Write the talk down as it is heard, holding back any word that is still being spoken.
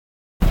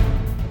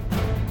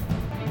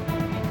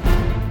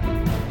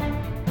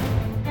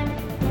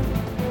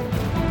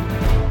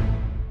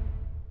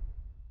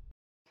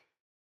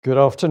Good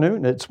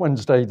afternoon. It's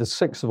Wednesday, the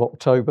 6th of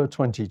October,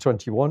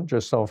 2021,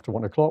 just after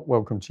 1 o'clock.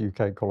 Welcome to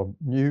UK Column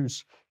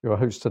News. Your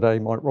host today,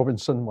 Mike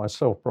Robinson,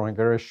 myself, Brian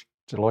Gerrish.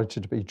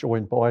 Delighted to be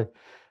joined by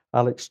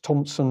Alex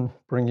Thompson,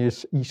 bringing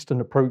us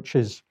Eastern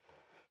approaches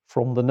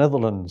from the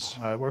Netherlands.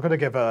 We're going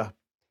to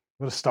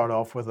start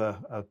off with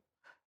a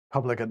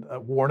public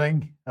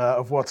warning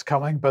of what's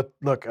coming. But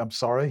look, I'm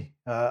sorry,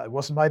 it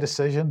wasn't my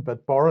decision,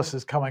 but Boris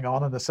is coming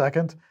on in a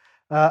second.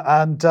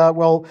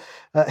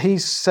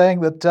 He's saying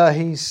that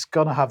he's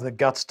going to have the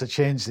guts to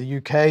change the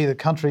UK. The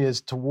country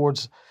is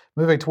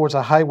moving towards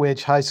a high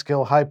wage, high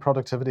skill, high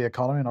productivity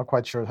economy. Not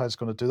quite sure how it's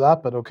going to do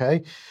that, but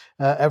okay.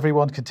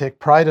 Everyone can take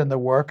pride in their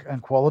work,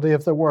 and quality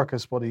of their work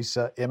is what he's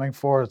aiming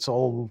for. It's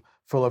all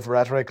full of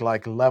rhetoric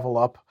like level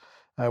up.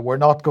 We're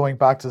not going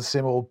back to the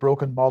same old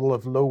broken model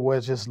of low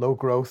wages, low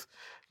growth,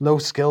 low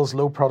skills,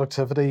 low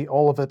productivity,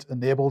 all of it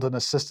enabled and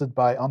assisted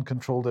by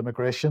uncontrolled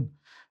immigration.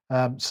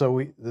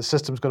 The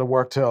system's going to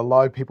work to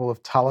allow people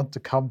of talent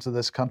to come to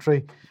this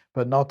country,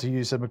 but not to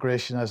use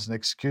immigration as an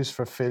excuse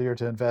for failure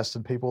to invest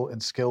in people, in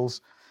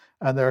skills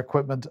and their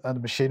equipment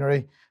and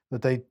machinery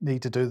that they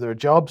need to do their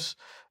jobs.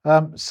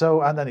 And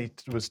then he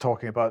was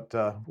talking about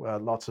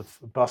lots of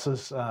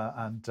buses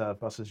and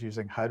buses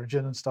using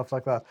hydrogen and stuff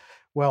like that.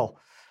 Well,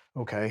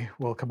 okay,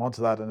 we'll come on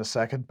to that in a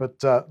second. But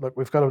look,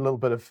 we've got a little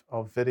bit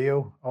of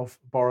video of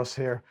Boris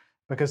here,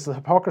 because the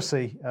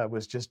hypocrisy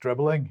was just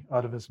dribbling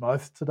out of his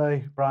mouth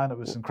today, Brian. It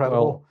was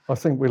incredible. Well, I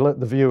think we let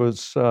the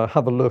viewers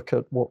have a look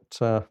at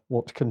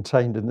what's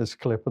contained in this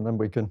clip, and then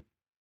we can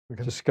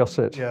discuss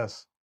it.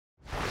 Yes.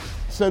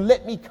 So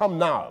let me come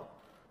now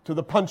to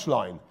the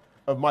punchline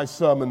of my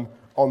sermon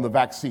on the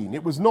vaccine.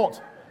 It was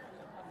not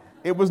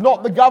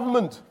the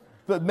government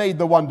that made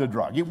the wonder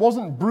drug. It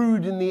wasn't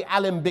brewed in the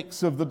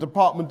alembics of the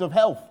Department of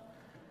Health.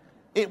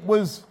 It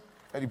was,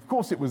 and of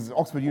course it was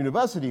Oxford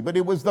University, but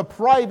it was the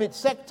private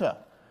sector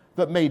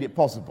that made it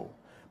possible.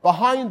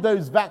 Behind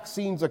those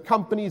vaccines are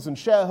companies and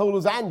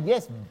shareholders and,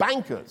 yes,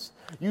 bankers.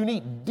 You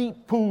need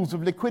deep pools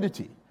of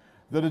liquidity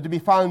that are to be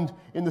found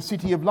in the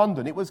City of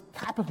London. It was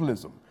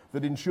capitalism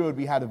that ensured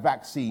we had a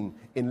vaccine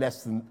in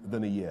less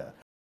than a year.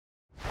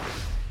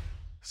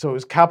 So it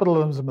was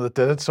capitalism that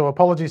did it. So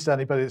apologies to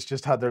anybody that's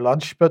just had their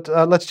lunch. But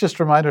let's just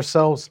remind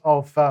ourselves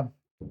of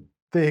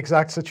the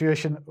exact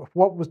situation.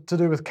 What was to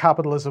do with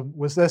capitalism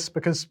was this,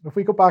 because if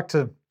we go back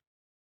to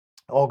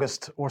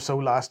August or so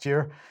last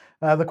year,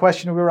 the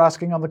question we were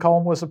asking on the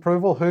column was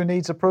approval. Who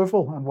needs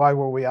approval, and why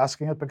were we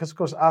asking it? Because, of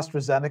course,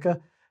 AstraZeneca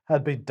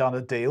had been done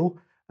a deal,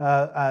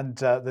 and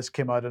this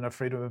came out in a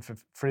Freedom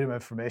of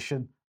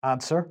Information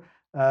answer.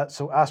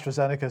 So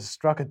AstraZeneca has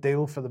struck a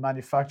deal for the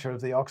manufacture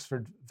of the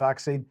Oxford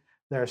vaccine.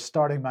 They're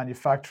starting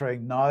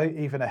manufacturing now,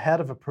 even ahead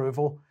of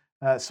approval,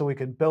 so we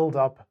can build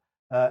up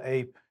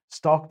a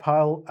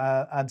stockpile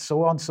and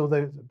so on. So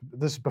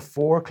this is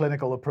before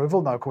clinical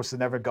approval. Now, of course, they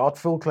never got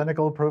full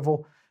clinical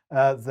approval.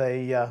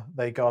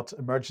 They got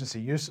emergency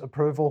use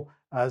approval,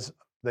 as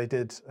they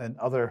did in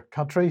other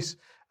countries.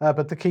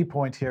 But the key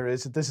point here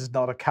is that this is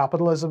not a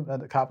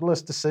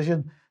capitalist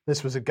decision.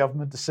 This was a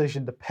government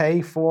decision to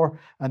pay for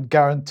and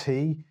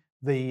guarantee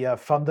the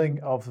funding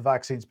of the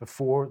vaccines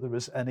before there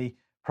was any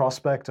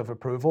prospect of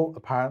approval,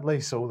 apparently.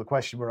 So the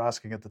question we're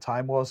asking at the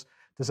time was,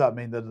 does that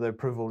mean that the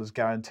approval is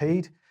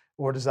guaranteed?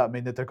 Or does that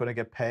mean that they're going to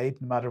get paid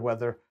no matter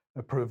whether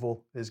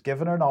approval is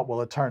given or not?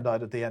 Well, it turned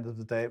out at the end of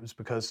the day, it was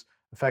because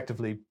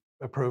effectively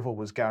approval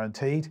was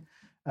guaranteed.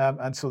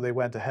 And so they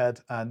went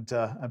ahead and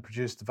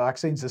produced the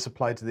vaccines. This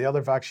applied to the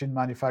other vaccine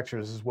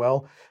manufacturers as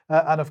well.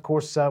 And of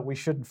course, we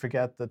shouldn't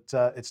forget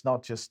that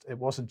it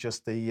wasn't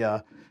just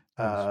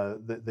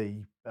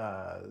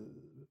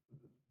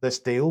this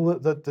deal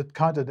that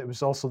counted. It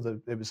was also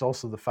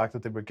the fact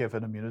that they were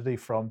given immunity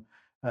from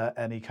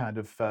any kind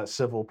of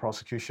civil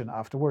prosecution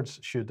afterwards,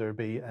 should there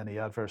be any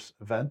adverse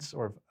events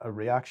or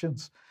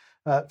reactions.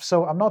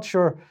 So I'm not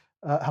sure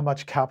how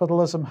much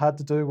capitalism had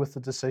to do with the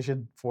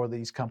decision for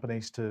these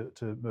companies to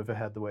move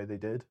ahead the way they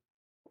did.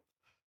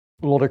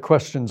 A lot of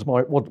questions,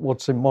 Mike.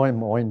 What's in my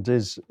mind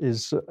is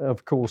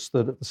of course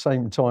that at the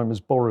same time as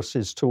Boris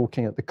is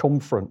talking at the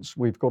conference,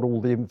 we've got all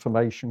the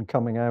information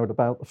coming out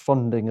about the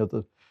funding of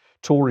the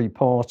Tory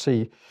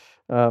party,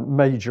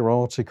 major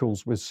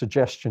articles with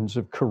suggestions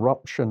of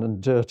corruption and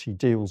dirty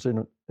deals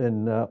in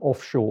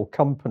offshore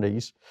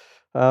companies.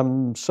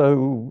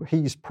 So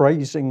he's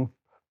praising.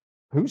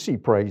 Who's he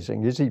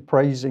praising? Is he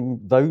praising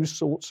those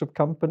sorts of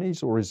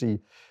companies, or is he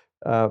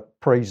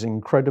praising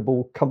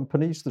credible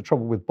companies? The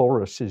trouble with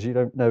Boris is you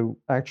don't know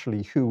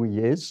actually who he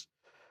is,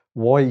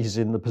 why he's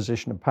in the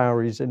position of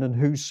power he's in, and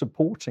who's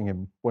supporting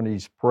him when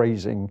he's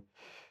praising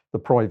the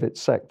private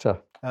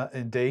sector.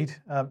 Indeed.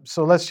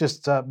 So let's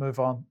just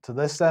move on to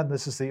this then.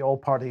 This is the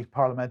All-Party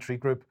Parliamentary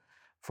Group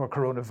for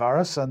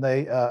Coronavirus, and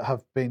they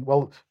have been,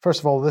 well,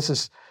 first of all, this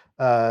is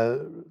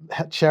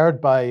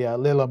chaired by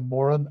Leila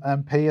Moran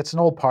MP. It's an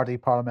all-party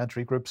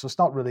parliamentary group, so it's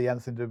not really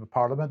anything to do with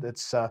Parliament.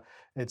 It's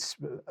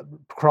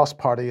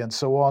cross-party and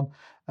so on.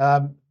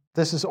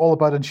 This is all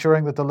about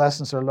ensuring that the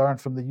lessons are learned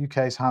from the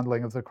UK's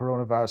handling of the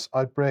coronavirus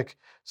outbreak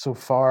so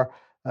far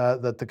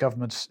that the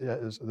government's,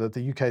 that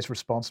the UK's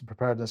response and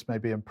preparedness may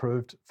be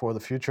improved for the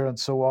future and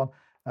so on.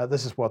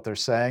 This is what they're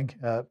saying.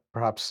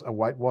 Perhaps a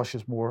whitewash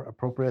is more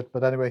appropriate.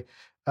 But anyway,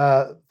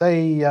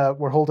 they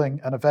were holding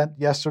an event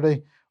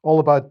yesterday all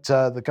about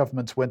the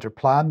government's winter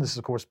plan. This is,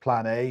 of course,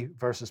 Plan A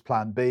versus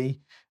Plan B,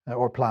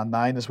 or Plan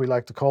 9, as we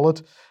like to call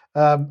it.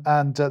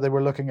 And they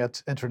were looking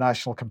at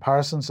international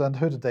comparisons. And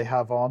who did they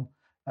have on?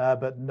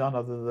 But none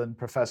other than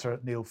Professor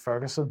Neil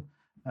Ferguson.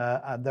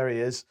 And there he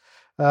is.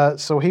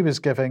 So he was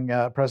giving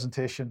a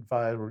presentation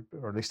via, or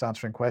at least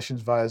answering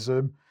questions via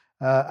Zoom,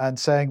 and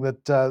saying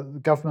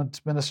that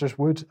government ministers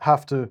would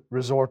have to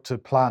resort to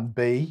Plan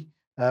B,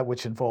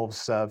 which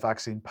involves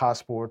vaccine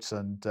passports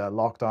and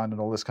lockdown and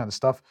all this kind of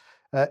stuff,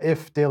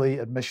 if daily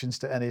admissions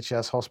to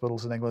NHS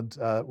hospitals in England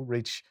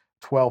reach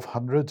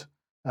 1,200.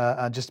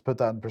 And just to put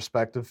that in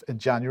perspective, in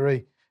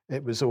January,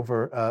 it was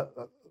over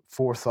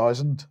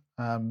 4,000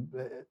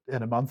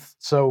 in a month.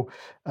 So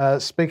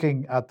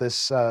speaking at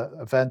this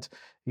event,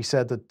 he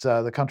said that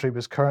the country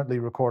was currently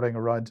recording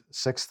around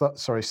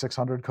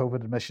 600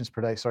 COVID admissions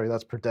per day. Sorry,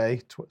 that's per day.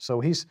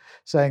 So he's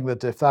saying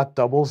that if that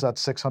doubles, that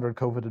 600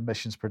 COVID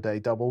admissions per day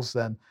doubles,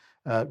 then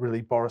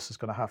really Boris is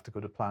going to have to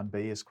go to Plan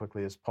B as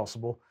quickly as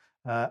possible.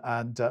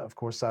 And of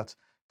course, that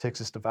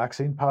takes us to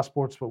vaccine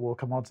passports, but we'll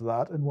come on to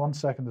that in 1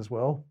 second as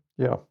well.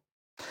 Yeah.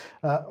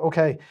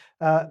 Okay,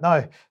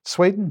 now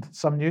Sweden,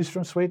 some news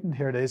from Sweden.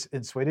 Here it is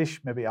in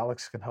Swedish. Maybe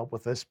Alex can help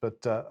with this, but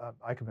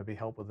I can maybe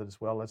help with it as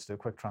well. Let's do a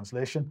quick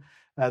translation.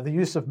 The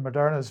use of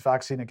Moderna's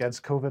vaccine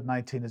against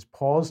COVID-19 is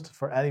paused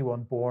for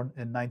anyone born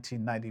in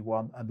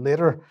 1991 and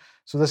later.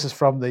 So this is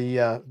from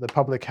the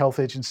Public Health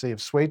Agency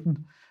of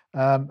Sweden,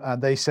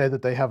 and they say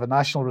that they have a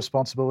national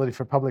responsibility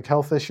for public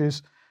health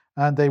issues,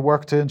 and they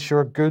work to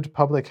ensure good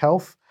public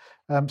health.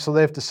 So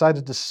they've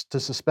decided to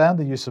suspend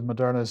the use of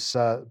Moderna's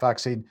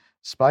vaccine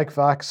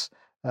Spikevax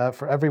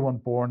for everyone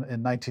born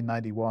in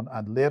 1991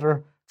 and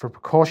later for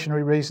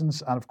precautionary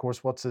reasons. And of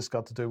course, what's this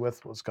got to do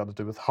with? Well, it's got to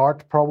do with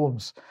heart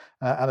problems.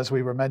 And as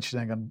we were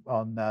mentioning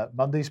on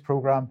Monday's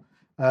programme,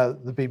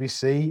 the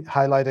BBC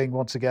highlighting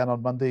once again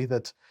on Monday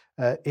that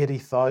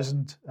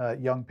 80,000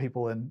 young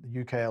people in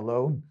the UK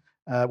alone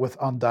with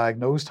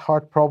undiagnosed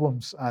heart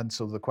problems. And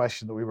so the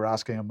question that we were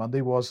asking on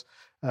Monday was,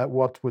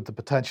 what would the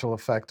potential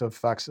effect of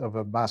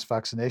a mass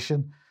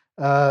vaccination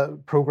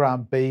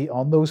programme be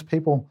on those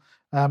people?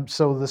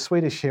 So the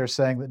Swedish here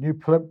saying that new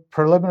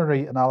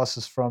preliminary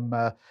analysis from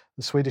the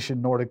Swedish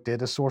and Nordic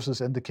data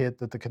sources indicate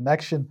that the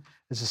connection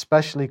is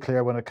especially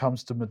clear when it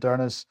comes to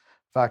Moderna's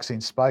vaccine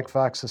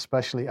Spikevax,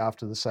 especially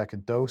after the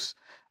second dose.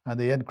 And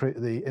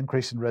the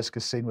increase in risk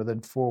is seen within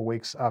 4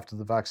 weeks after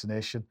the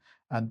vaccination,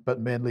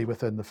 but mainly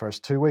within the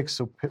first 2 weeks.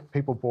 So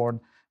people born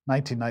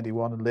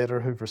 1991 and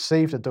later who've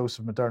received a dose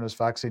of Moderna's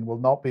vaccine will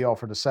not be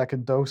offered a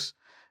second dose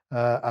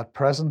at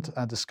present,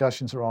 and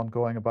discussions are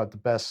ongoing about the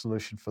best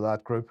solution for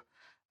that group.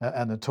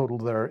 And in total,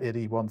 there are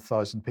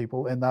 81,000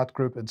 people in that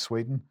group in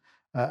Sweden.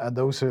 And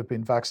those who have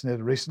been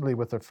vaccinated recently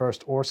with their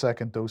first or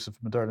second dose of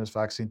Moderna's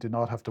vaccine do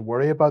not have to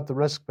worry about the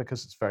risk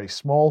because it's very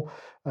small.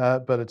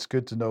 But it's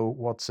good to know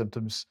what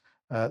symptoms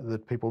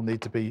that people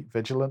need to be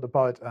vigilant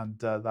about. And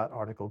that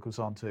article goes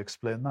on to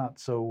explain that.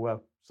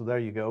 So there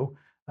you go.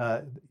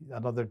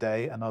 Another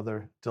day,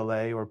 another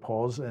delay or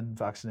pause in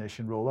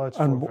vaccination rollouts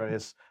for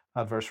various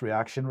adverse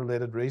reaction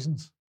related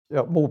reasons.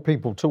 Yeah, more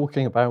people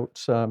talking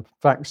about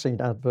vaccine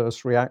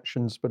adverse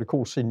reactions, but of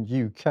course in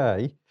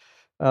UK,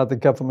 the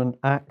government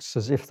acts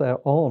as if there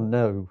are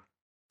no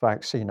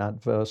vaccine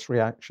adverse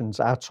reactions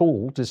at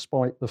all,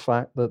 despite the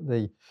fact that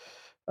the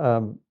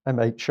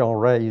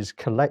MHRA is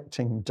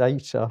collecting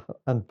data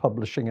and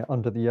publishing it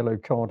under the Yellow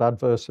Card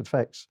Adverse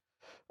Effects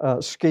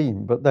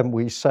scheme. But then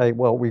we say,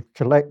 well, we've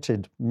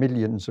collected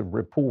millions of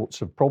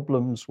reports of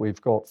problems,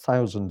 we've got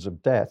thousands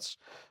of deaths,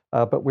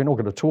 but we're not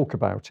going to talk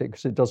about it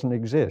because it doesn't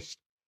exist.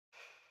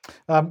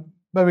 Maybe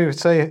we would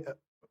say,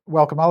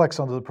 welcome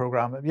Alex onto the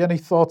programme. Have you any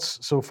thoughts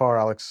so far,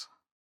 Alex?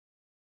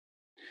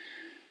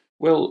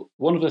 Well,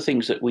 one of the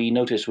things that we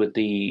notice with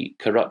the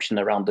corruption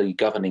around the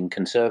governing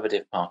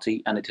Conservative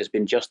Party, and it has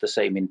been just the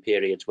same in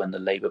periods when the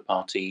Labour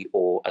Party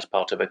or as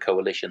part of a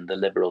coalition, the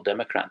Liberal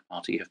Democrat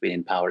Party have been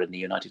in power in the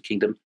United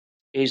Kingdom,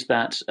 is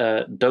that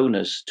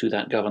donors to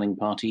that governing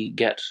party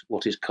get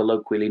what is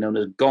colloquially known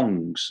as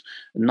gongs,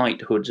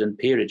 knighthoods and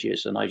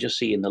peerages. And I just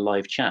see in the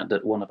live chat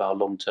that one of our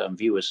long-term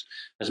viewers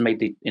has made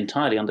the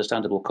entirely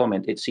understandable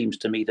comment, it seems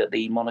to me that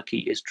the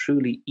monarchy is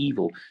truly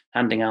evil,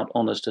 handing out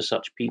honours to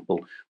such people.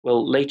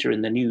 Well, later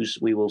in the news,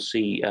 we will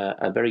see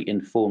a very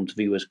informed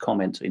viewer's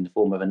comment in the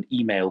form of an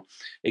email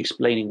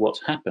explaining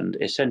what's happened.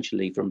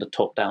 Essentially, from the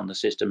top down, the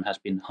system has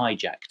been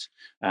hijacked.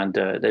 And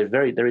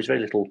there is very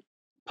little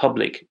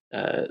public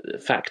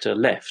factor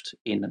left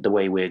in the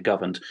way we're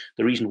governed.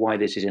 The reason why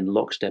this is in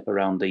lockstep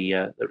around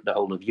the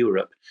whole of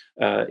Europe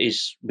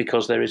is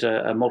because there is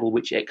a model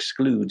which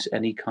excludes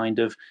any kind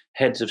of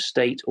heads of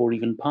state or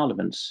even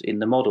parliaments in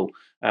the model.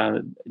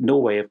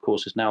 Norway, of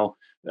course, has now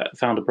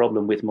found a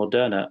problem with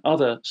Moderna.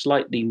 Other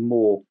slightly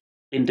more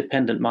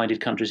independent-minded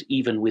countries,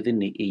 even within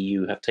the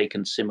EU, have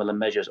taken similar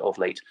measures of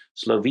late.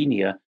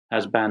 Slovenia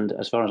has banned,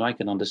 as far as I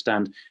can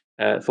understand,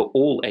 for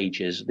all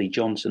ages, the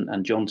Johnson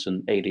 &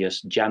 Johnson,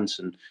 alias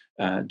Janssen,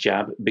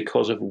 jab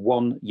because of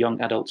one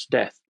young adult's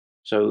death.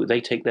 So they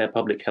take their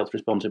public health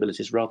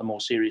responsibilities rather more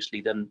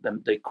seriously than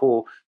the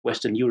core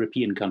Western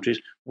European countries,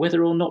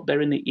 whether or not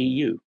they're in the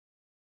EU.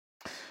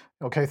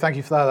 Okay, thank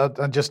you for that.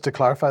 And just to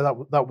clarify,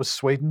 that was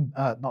Sweden,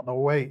 not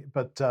Norway,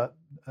 but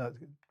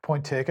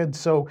point taken.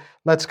 So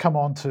let's come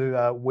on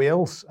to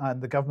Wales.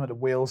 And the government of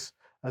Wales,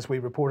 as we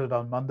reported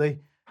on Monday,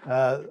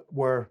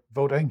 were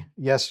voting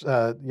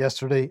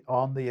yesterday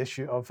on the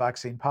issue of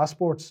vaccine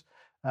passports.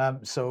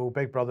 So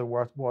Big Brother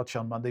Watch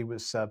on Monday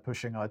was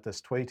pushing out this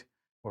tweet,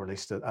 or at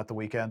least at the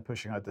weekend,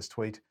 pushing out this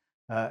tweet,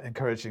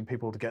 encouraging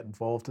people to get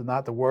involved in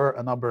that. There were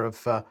a number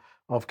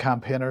of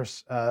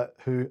campaigners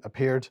who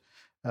appeared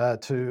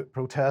to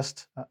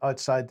protest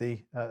outside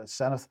the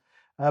Senate.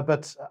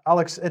 But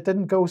Alex, it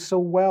didn't go so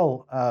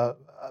well.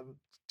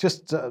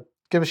 Just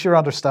give us your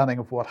understanding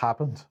of what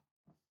happened.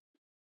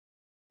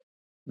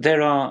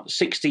 There are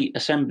 60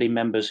 Assembly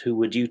members who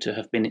were due to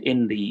have been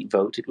in the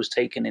vote. It was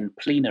taken in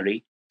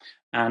plenary.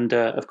 And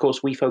of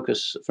course, we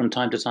focus from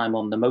time to time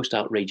on the most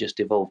outrageous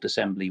devolved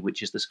assembly,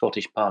 which is the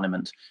Scottish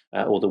Parliament,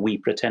 or the wee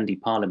pretendy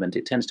Parliament.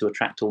 It tends to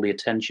attract all the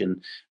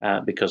attention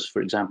because,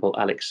 for example,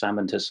 Alex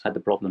Salmond has had the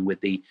problem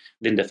with the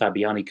Linda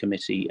Fabiani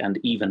committee, and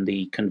even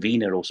the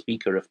convener or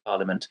Speaker of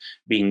Parliament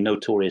being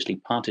notoriously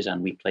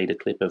partisan. We played a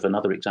clip of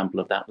another example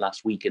of that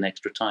last week in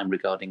Extra Time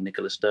regarding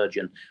Nicola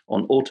Sturgeon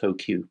on auto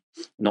cue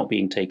not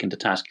being taken to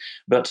task.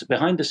 But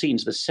behind the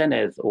scenes, the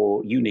Senedd,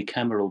 or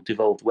unicameral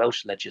devolved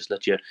Welsh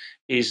legislature,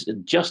 is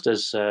just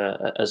as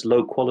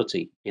low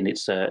quality in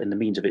its in the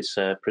means of its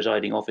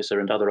presiding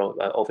officer and other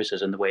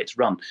officers and the way it's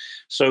run.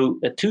 So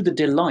to the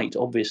delight,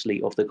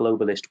 obviously, of the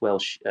globalist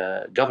Welsh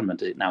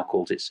government, as it now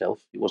calls itself,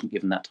 it wasn't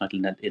given that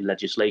title in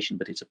legislation,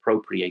 but it's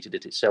appropriated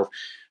it itself.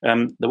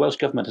 The Welsh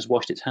government has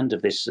washed its hand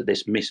of this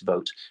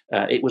misvote.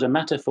 It was a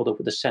matter for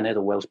the Senedd,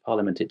 or Welsh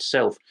Parliament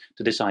itself,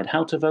 to decide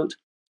how to vote.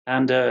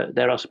 And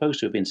there are supposed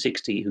to have been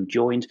 60 who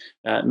joined.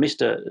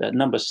 Mr.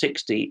 Number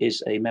 60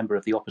 is a member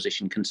of the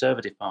opposition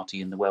Conservative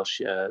Party in the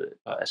Welsh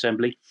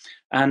Assembly,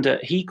 and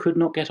he could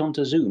not get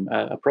onto Zoom,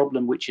 a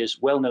problem which is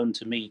well known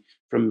to me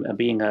from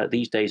being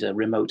these days a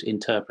remote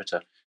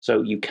interpreter.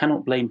 So you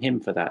cannot blame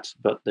him for that,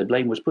 but the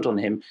blame was put on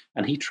him,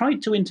 and he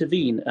tried to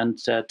intervene and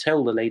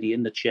tell the lady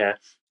in the chair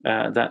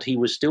that he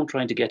was still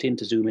trying to get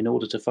into Zoom in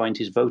order to find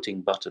his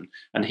voting button,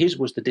 and his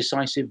was the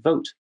decisive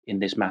vote in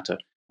this matter.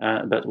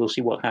 But we'll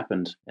see what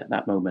happened at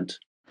that moment.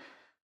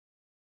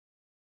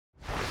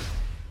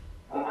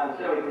 And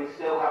Chloe, we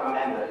still have a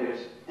member who's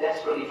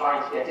desperately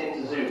trying to get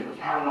into Zoom but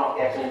cannot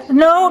get into.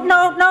 No,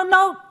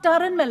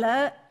 Darren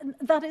Millar.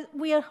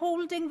 We are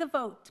holding the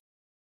vote.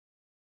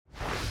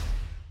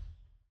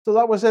 So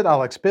that was it,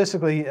 Alex.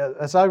 Basically,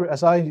 as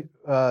I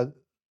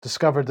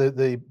discovered,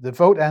 the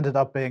vote ended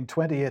up being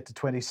 28 to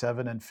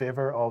 27 in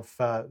favour of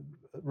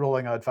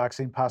rolling out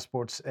vaccine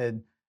passports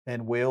in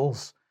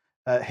Wales.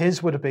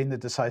 His would have been the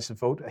decisive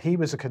vote. He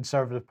was a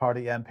Conservative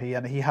Party MP,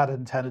 and he had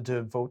intended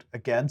to vote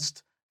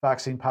against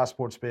vaccine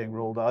passports being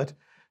rolled out.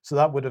 So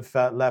that would have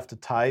left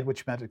it tied,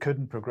 which meant it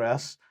couldn't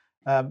progress.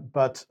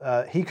 But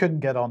he couldn't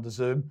get onto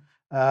Zoom.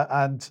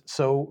 And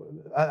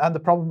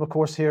the problem, of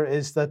course, here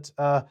is that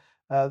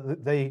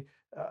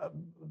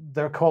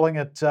they're calling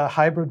it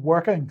hybrid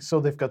working. So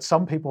they've got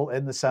some people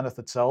in the Senate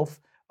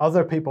itself,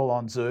 other people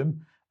on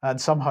Zoom, and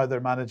somehow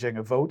they're managing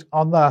a vote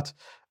on that.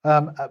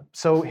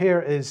 So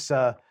here is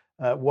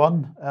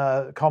one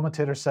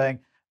commentator saying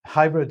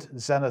hybrid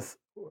Senedd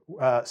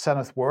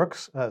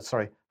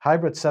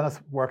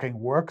working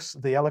works.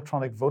 The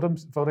electronic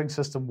voting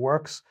system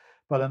works,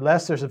 but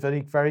unless there's a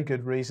very, very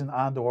good reason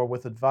and/or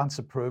with advance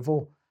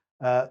approval,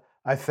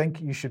 I think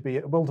you should be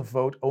able to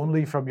vote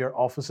only from your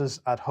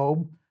offices at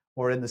home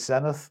or in the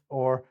Senedd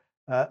or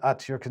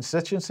at your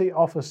constituency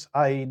office,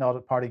 i.e. not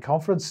at party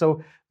conference.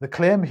 So the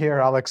claim here,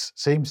 Alex,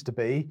 seems to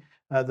be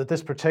that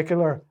this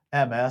particular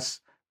MS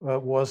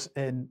was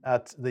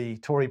at the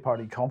Tory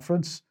party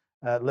conference,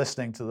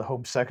 listening to the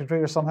Home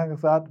Secretary or something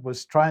like that,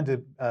 was trying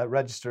to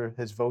register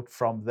his vote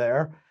from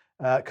there,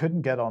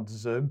 couldn't get onto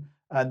Zoom,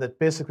 and that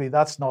basically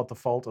that's not the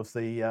fault of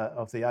the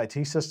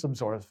IT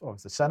systems or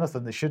of the Senedd,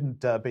 and they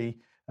shouldn't be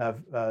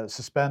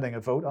suspending a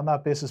vote on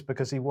that basis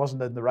because he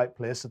wasn't in the right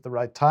place at the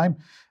right time.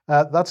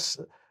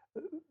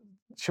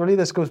 Surely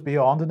this goes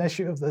beyond an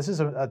issue of this is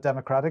a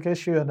democratic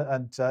issue,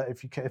 and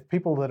if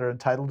people that are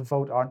entitled to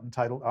vote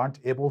aren't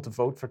able to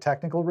vote for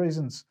technical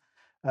reasons,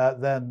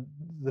 then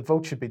the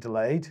vote should be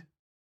delayed.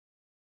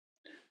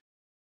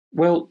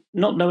 Well,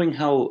 not knowing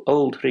how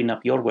old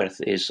Rheinap Iorwerth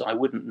is, I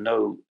wouldn't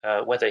know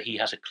whether he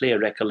has a clear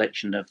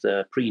recollection of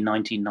the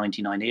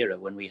pre-1999 era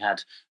when we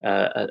had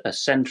a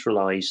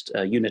centralised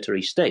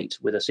unitary state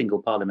with a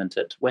single parliament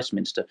at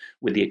Westminster,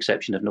 with the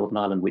exception of Northern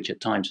Ireland, which at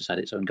times has had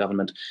its own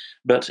government.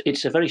 But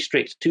it's a very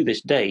strict, to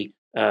this day,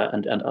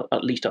 and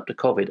at least up to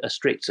COVID, a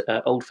strict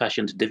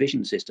old-fashioned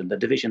division system. The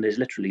division is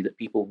literally that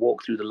people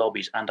walk through the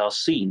lobbies and are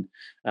seen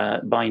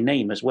by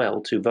name as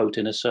well to vote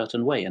in a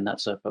certain way, and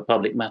that's a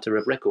public matter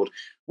of record,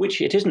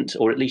 which it isn't,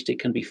 or at least it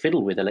can be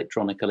fiddled with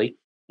electronically.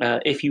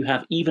 If you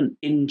have even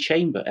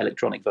in-chamber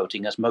electronic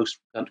voting, as most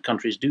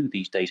countries do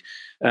these days,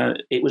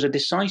 it was a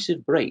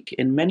decisive break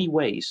in many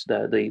ways.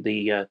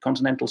 The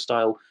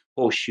continental-style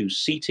horseshoe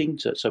seating,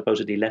 so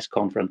supposedly less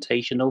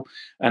confrontational,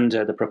 and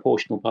the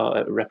proportional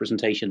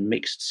representation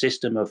mixed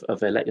system of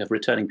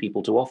returning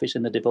people to office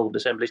in the devolved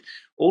assemblies.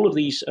 All of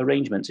these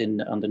arrangements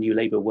under New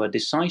Labour were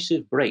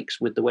decisive breaks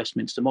with the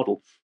Westminster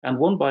model. And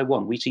one by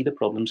one, we see the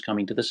problems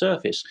coming to the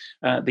surface.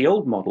 The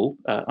old model,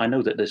 I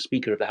know that the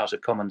Speaker of the House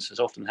of Commons has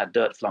often had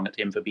dirt flung at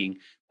him for being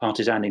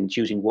partisan in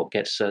choosing what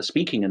gets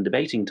speaking and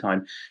debating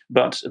time.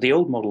 But the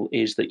old model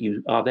is that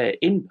you are there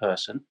in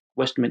person.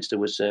 Westminster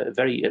was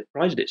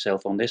prided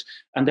itself on this,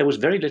 and there was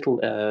very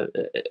little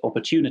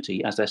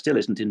opportunity, as there still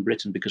isn't in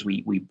Britain, because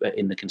we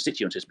in the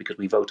constituencies, because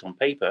we vote on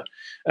paper.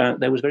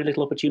 There was very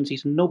little opportunity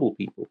to nobble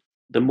people.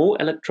 The more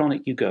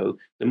electronic you go,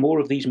 the more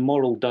of these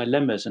moral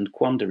dilemmas and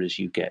quandaries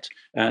you get.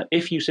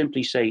 If you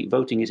simply say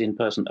voting is in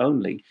person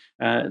only,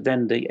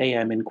 then the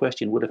AM in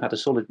question would have had a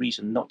solid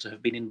reason not to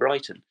have been in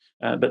Brighton.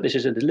 But this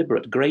is a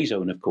deliberate grey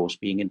zone, of course,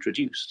 being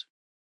introduced.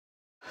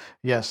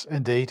 Yes,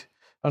 indeed.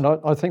 And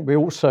I think we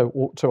also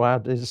ought to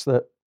add is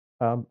that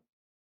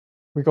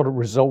we got a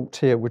result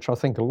here, which I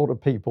think a lot of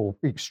people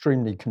are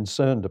extremely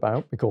concerned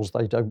about because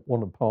they don't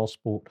want a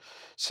passport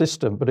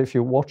system. But if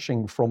you're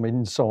watching from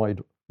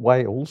inside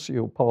Wales,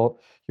 you're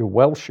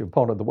Welsh, you're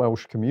part of the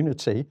Welsh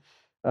community,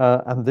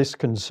 and this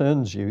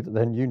concerns you,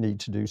 then you need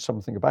to do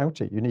something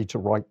about it. You need to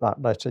write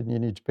that letter, you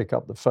need to pick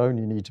up the phone,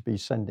 you need to be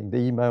sending the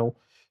email,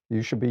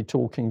 you should be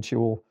talking to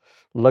your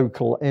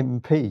local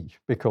MP,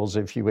 because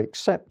if you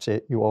accept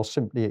it, you are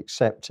simply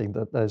accepting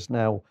that there's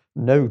now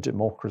no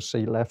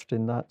democracy left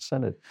in that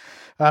Senate.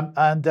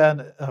 And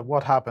then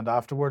what happened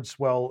afterwards?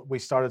 Well, we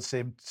started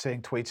seeing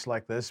tweets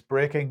like this.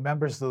 Breaking: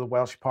 members of the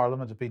Welsh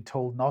Parliament have been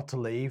told not to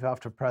leave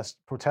after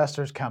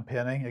protesters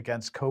campaigning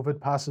against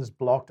COVID passes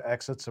blocked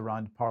exits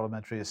around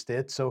Parliamentary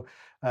Estate. So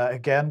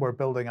again, we're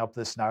building up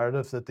this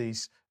narrative that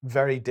these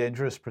very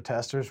dangerous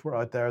protesters were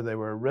out there. They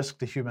were a risk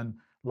to human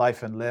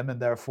life and limb, and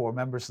therefore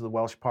members of the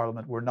Welsh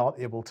Parliament were not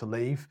able to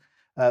leave.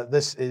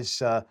 This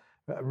is a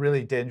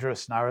really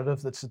dangerous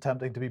narrative that's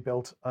attempting to be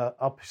built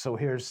up. So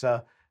here's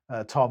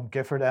Tom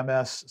Gifford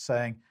MS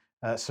saying,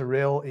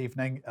 surreal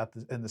evening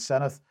in the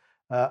Senate.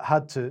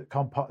 To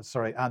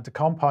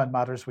compound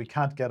matters, we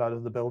can't get out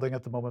of the building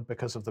at the moment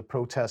because of the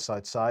protests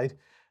outside.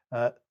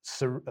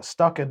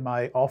 Stuck in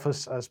my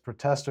office as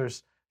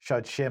protesters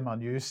shout shame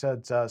on you,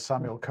 said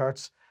Samuel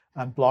Kurtz,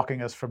 and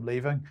blocking us from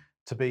leaving.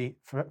 To be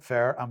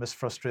fair, I'm as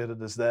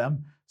frustrated as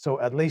them. So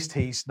at least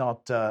he's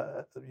not,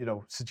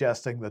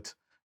 suggesting that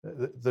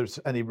there's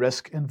any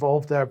risk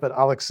involved there. But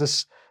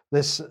Alex,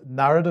 this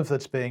narrative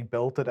that's being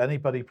built that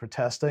anybody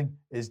protesting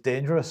is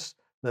dangerous,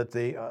 that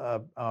they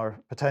are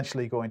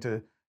potentially going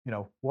to,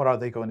 what are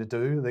they going to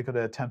do? Are they going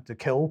to attempt to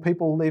kill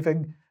people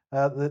leaving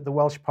the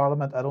Welsh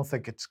Parliament? I don't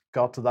think it's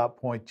got to that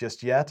point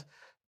just yet.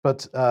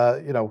 But,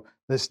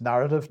 this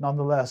narrative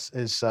nonetheless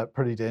is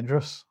pretty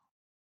dangerous.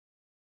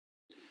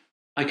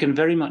 I can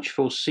very much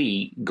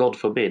foresee, God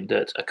forbid,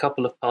 that a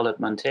couple of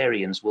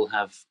parliamentarians will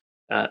have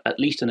at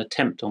least an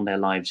attempt on their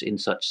lives in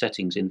such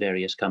settings in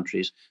various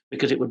countries,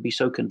 because it would be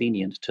so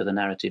convenient to the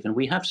narrative. And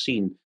we have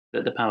seen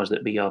that the powers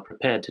that be are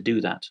prepared to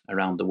do that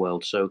around the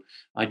world. So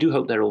I do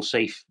hope they're all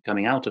safe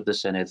coming out of the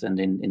Senate and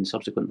in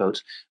subsequent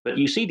votes. But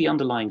you see the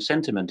underlying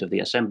sentiment of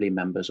the Assembly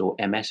members, or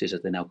MSs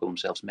as they now call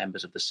themselves,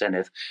 members of the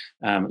Senate,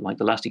 like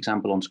the last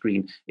example on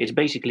screen. It's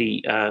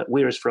basically,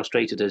 we're as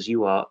frustrated as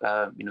you are,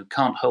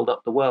 can't hold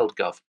up the world,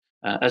 Gov.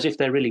 As if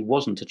there really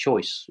wasn't a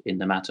choice in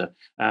the matter.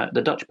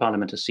 The Dutch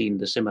Parliament has seen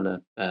the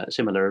similar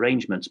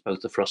arrangements,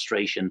 both the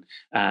frustration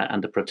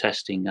and the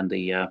protesting and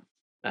the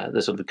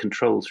sort of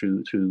control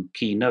through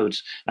key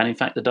nodes. And in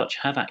fact, the Dutch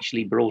have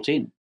actually brought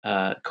in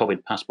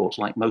COVID passports,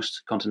 like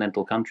most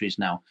continental countries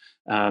now,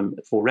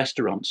 for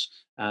restaurants.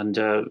 And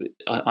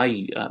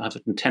I have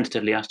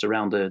tentatively asked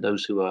around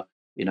those who are,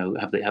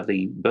 have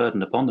the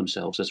burden upon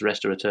themselves as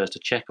restaurateurs to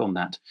check on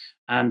that.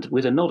 And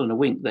with a nod and a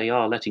wink, they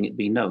are letting it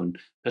be known,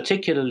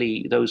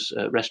 particularly those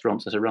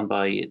restaurants that are run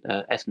by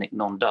ethnic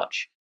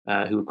non-Dutch,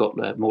 who have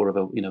got more of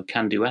a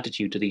can-do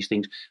attitude to these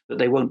things, that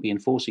they won't be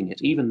enforcing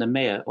it. Even the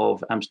mayor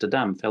of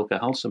Amsterdam, Femke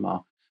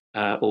Halsema,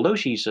 although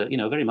she's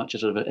very much a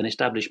sort of an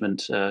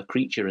establishment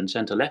creature and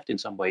centre-left in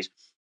some ways,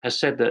 has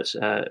said that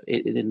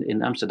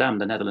in Amsterdam,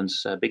 the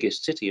Netherlands'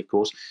 biggest city, of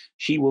course,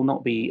 she will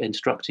not be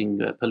instructing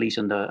police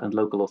and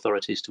local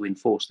authorities to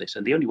enforce this.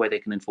 And the only way they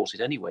can enforce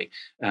it anyway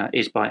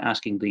is by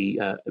asking the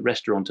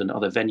restaurant and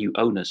other venue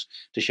owners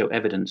to show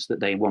evidence that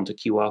they want a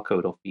QR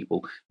code off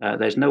people.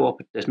 There's no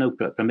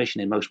permission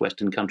in most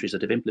Western countries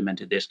that have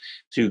implemented this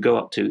to go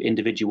up to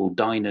individual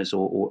diners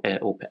or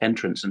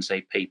entrants and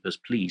say, papers,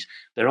 please.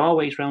 There are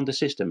ways around the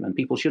system, and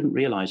people shouldn't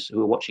think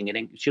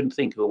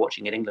who are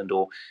watching in England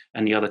or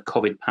any other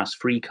COVID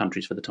pass-free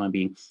countries for the time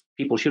being,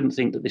 people shouldn't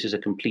think that this is a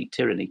complete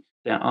tyranny.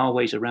 There are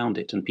ways around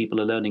it, and people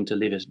are learning to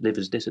live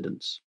as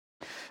dissidents.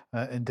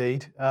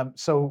 Indeed.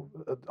 So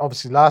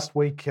obviously last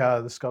week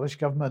the Scottish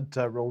government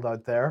rolled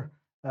out their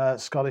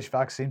Scottish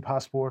vaccine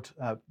passport.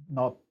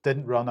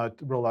 Didn't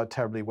roll out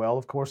terribly well,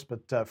 of course,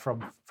 but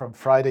from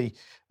Friday,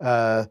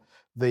 the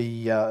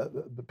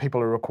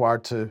people are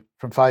required to,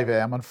 from 5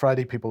 a.m. on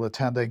Friday, people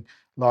attending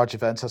large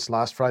events, that's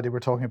last Friday we're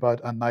talking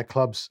about, and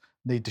nightclubs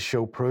need to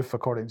show proof,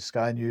 according to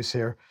Sky News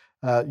here,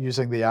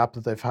 using the app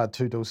that they've had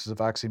 2 doses of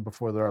vaccine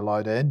before they're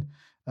allowed in.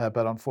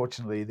 But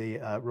unfortunately, the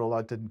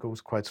rollout didn't go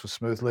quite so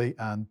smoothly,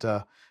 and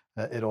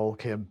it all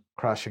came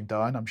crashing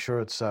down. I'm sure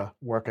it's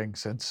working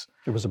since.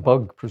 It was a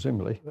bug,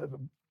 presumably.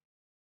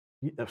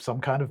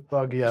 Some kind of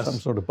bug, yes. Some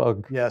sort of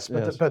bug. Yes,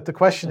 but the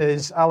question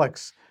is,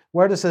 Alex,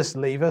 where does this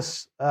leave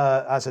us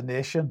as a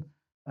nation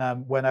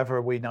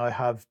whenever we now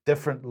have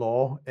different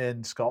law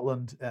in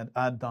Scotland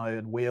and now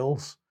in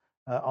Wales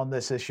on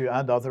this issue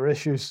and other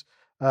issues?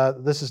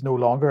 This is no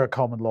longer a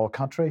common law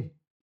country.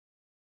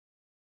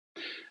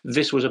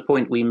 This was a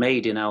point we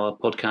made in our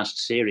podcast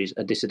series,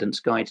 A Dissident's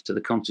Guide to the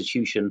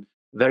Constitution,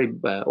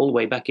 all the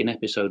way back in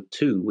episode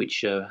 2,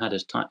 which had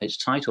its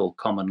title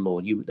 "Common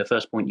Law." The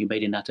first point you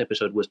made in that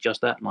episode was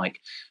just that, Mike.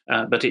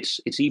 But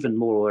it's even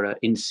more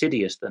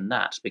insidious than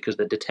that, because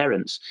the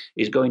deterrence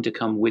is going to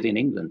come within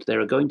England. There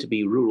are going to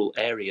be rural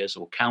areas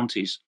or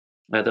counties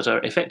that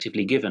are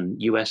effectively given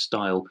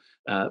US-style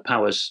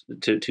powers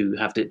to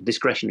have the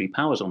discretionary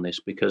powers on this,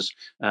 because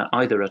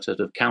either at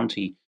a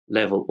county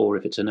level, or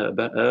if it's an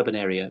urban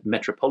area,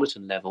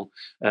 metropolitan level,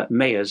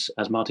 mayors,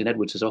 as Martin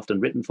Edwards has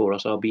often written for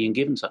us, are being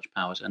given such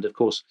powers. And of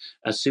course,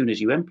 as soon as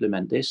you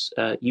implement this,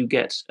 you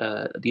get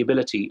the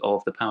ability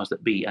of the powers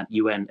that be at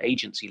UN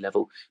agency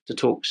level to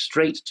talk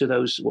straight to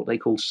those, what they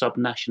call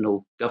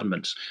subnational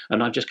governments.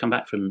 And I've just come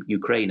back from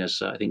Ukraine, as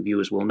I think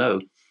viewers will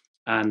know.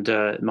 And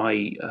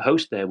my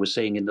host there was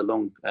saying in the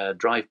long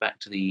drive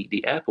back to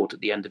the airport at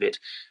the end of it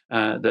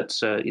that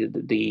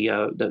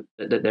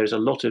there's a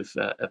lot of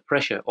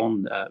pressure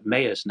on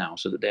mayors now,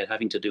 so that they're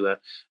having to do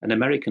an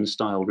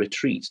American-style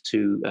retreat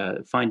to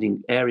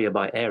finding area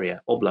by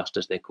area, oblast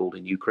as they're called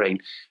in Ukraine,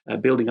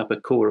 building up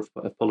a core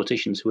of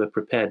politicians who are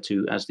prepared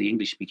to, as the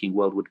English-speaking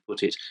world would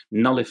put it,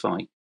 nullify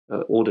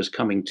orders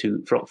coming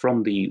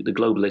from the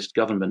globalist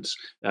government's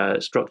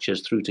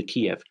structures through to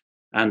Kiev.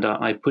 And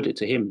I put it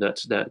to him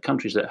that the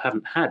countries that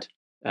haven't had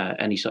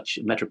any such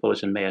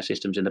metropolitan mayor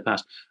systems in the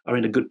past are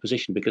in a good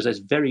position, because there's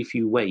very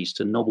few ways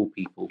to nobble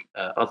people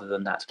other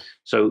than that.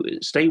 So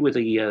stay with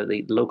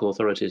the local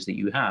authorities that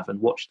you have and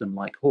watch them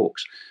like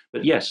hawks.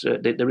 But yes,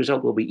 the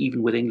result will be,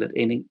 even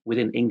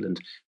within England,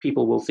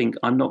 people will think,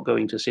 I'm not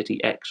going to city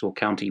X or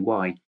county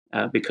Y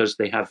because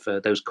they have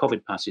those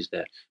COVID passes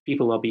there.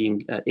 People are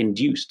being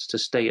induced to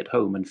stay at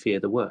home and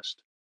fear the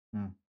worst.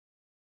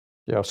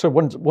 Yeah, so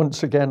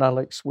once again,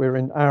 Alex,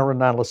 our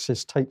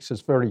analysis takes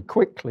us very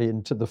quickly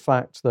into the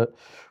fact that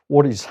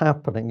what is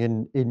happening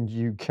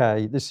in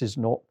UK, this is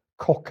not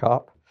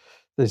cock-up,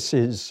 this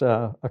is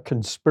a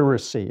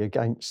conspiracy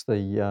against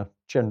the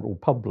general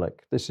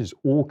public. This is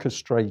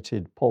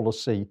orchestrated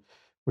policy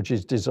which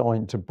is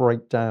designed to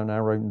break down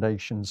our own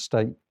nation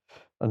state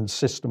and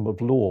system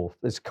of law.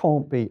 This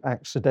can't be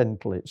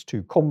accidental, it's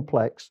too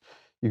complex.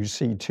 You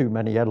see too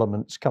many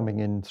elements coming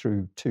in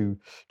through too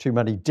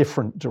many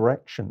different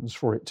directions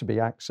for it to be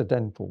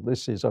accidental.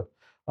 This is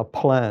a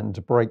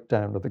planned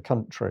breakdown of the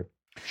country,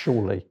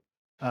 surely.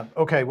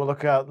 Okay, well,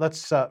 look,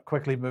 let's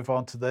quickly move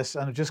on to this.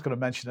 And I'm just going to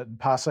mention it in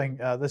passing.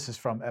 This is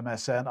from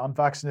MSN.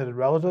 Unvaccinated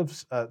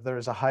relatives, there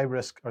is a high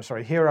risk,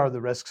 here are the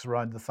risks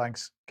around the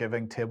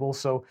Thanksgiving table.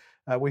 So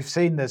we've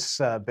seen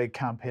this big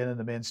campaign in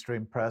the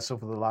mainstream press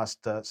over the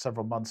last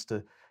several months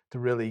to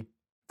really,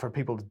 for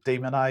people to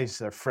demonize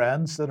their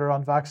friends that are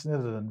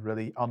unvaccinated and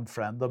really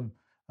unfriend them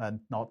and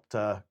not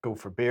go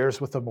for beers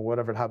with them or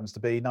whatever it happens to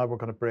be. Now we're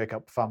going to break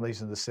up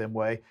families in the same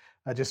way.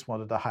 I just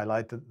wanted to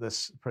highlight that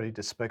this pretty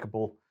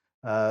despicable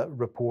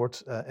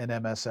report in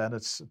MSN.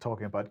 It's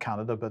talking about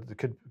Canada, but it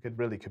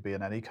could be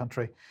in any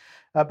country.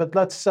 But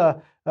let's,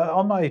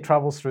 on my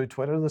travels through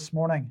Twitter this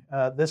morning,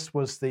 this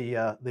was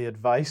the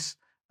advice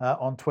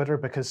on Twitter,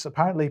 because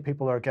apparently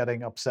people are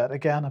getting upset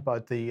again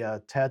about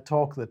the TED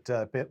Talk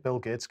that Bill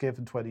Gates gave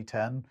in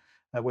 2010,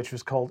 which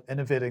was called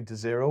Innovating to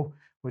Zero,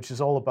 which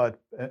is all about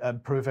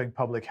improving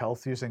public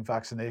health using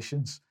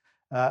vaccinations,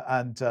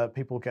 and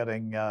people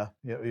getting,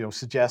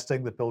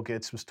 suggesting that Bill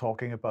Gates was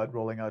talking about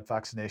rolling out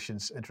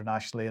vaccinations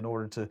internationally in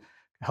order to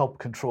help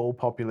control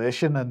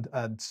population,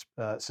 and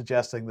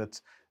suggesting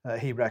that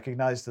he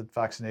recognized that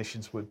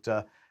vaccinations would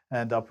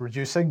end up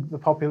reducing the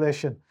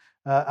population.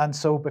 And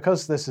so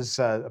because this is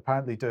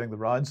apparently doing the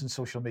rounds in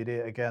social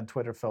media, again,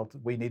 Twitter felt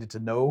that we needed to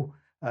know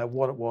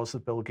what it was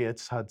that Bill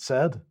Gates had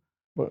said.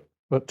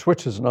 But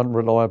Twitter's an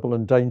unreliable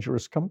and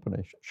dangerous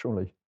company,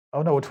 surely.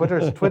 Oh no,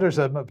 Twitter's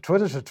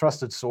a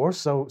trusted source.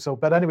 So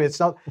but anyway,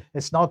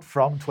 it's not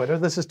from Twitter.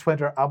 This is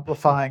Twitter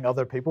amplifying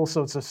other people.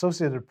 So it's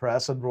Associated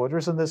Press and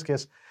Reuters in this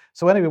case.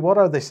 So anyway, what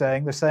are they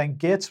saying? They're saying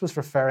Gates was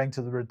referring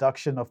to the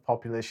reduction of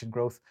population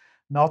growth,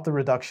 not the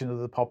reduction of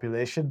the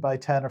population by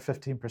 10 or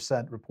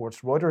 15%,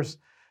 reports Reuters.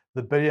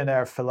 The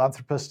billionaire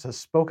philanthropist has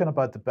spoken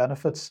about the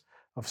benefits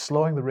of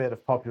slowing the rate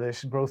of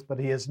population growth, but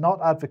he has not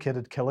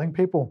advocated killing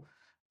people.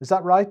 Is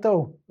that right,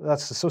 though?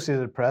 That's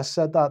Associated Press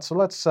said that. So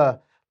let's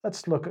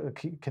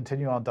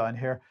continue on down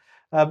here.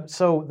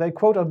 So they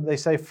quote him. They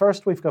say,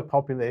 first, we've got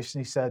population,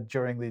 he said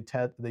during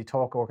the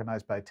talk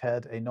organized by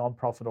TED, a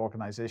non-profit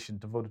organization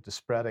devoted to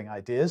spreading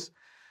ideas.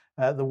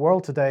 The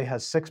world today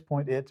has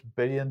 6.8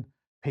 billion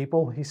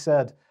people, he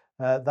said.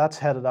 That's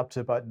headed up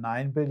to about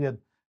 9 billion.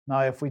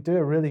 Now, if we do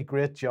a really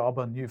great job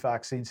on new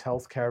vaccines,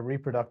 healthcare,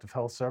 reproductive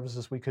health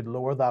services, we could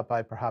lower that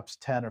by perhaps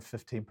 10 or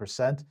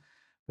 15%.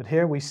 But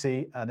here we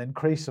see an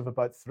increase of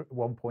about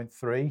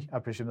 1.3, I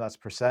presume that's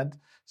percent.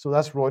 So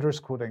that's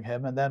Reuters quoting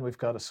him. And then we've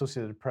got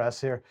Associated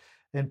Press here.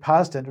 In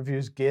past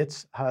interviews,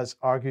 Gates has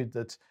argued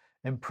that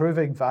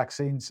improving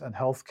vaccines and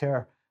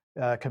healthcare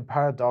can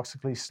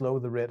paradoxically slow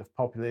the rate of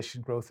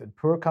population growth in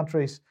poor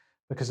countries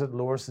because it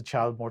lowers the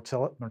child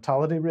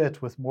mortality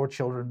rate. With more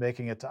children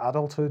making it to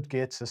adulthood,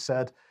 Gates has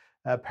said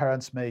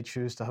parents may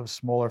choose to have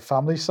smaller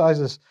family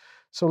sizes.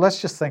 So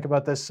let's just think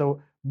about this.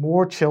 So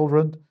more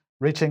children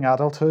reaching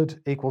adulthood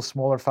equals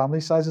smaller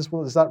family sizes.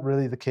 Well, is that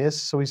really the case?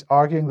 So he's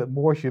arguing that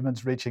more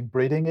humans reaching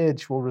breeding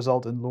age will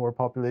result in lower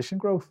population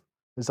growth.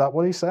 Is that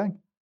what he's saying?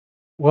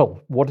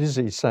 Well, what is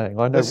he saying?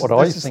 I know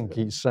I think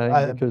he's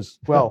saying because...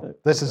 Well,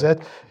 this is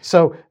it.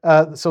 So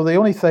the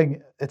only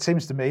thing, it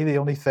seems to me, the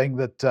only thing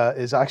that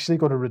is actually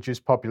going to reduce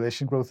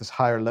population growth is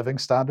higher living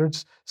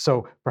standards.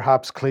 So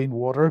perhaps clean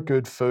water,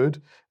 good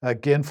food,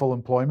 gainful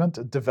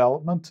employment,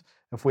 development.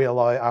 If we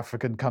allow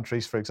African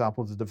countries, for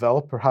example, to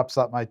develop, perhaps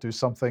that might do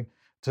something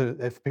to,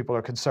 if people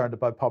are concerned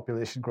about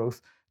population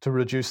growth, to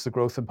reduce the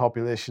growth in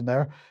population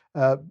there.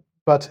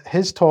 But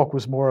his talk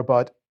was more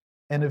about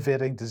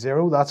innovating to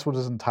zero. That's what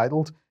it's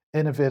entitled,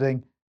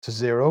 Innovating to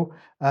Zero.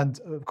 And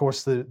of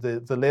course,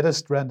 the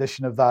latest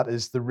rendition of that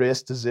is The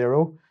Race to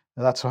Zero.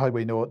 And that's how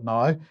we know it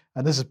now.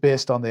 And this is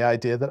based on the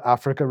idea that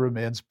Africa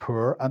remains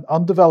poor and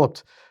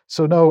undeveloped.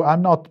 So no,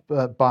 I'm not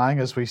buying,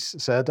 as we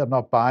said, I'm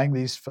not buying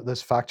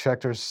this fact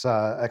checker's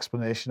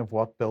explanation of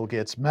what Bill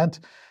Gates meant.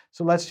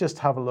 So let's just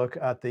have a look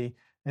at the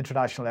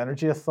International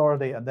Energy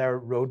Authority and their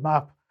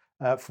roadmap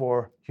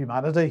for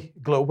humanity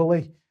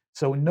globally.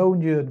 So no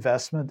new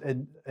investment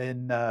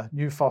in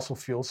new fossil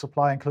fuel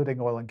supply, including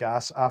oil and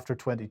gas, after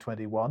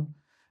 2021.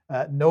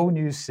 No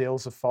new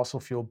sales of fossil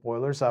fuel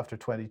boilers after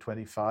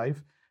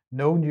 2025.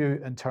 No new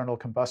internal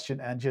combustion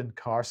engine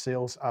car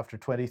sales after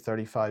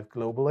 2035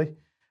 globally.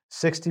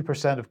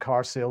 60% of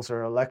car sales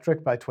are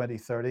electric by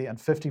 2030 and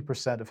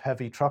 50% of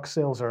heavy truck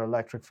sales are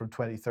electric from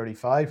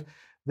 2035.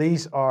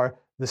 These are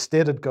the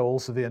stated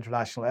goals of the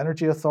International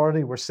Energy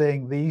Authority. We're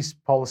seeing these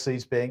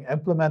policies being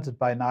implemented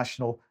by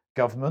national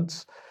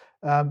governments.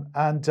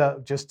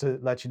 Just to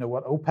let you know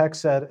what OPEC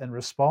said in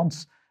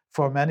response,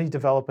 for many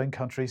developing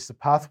countries, the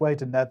pathway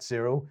to net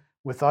zero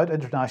without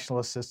international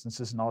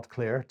assistance is not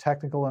clear.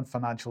 Technical and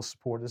financial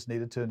support is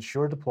needed to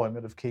ensure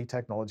deployment of key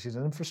technologies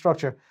and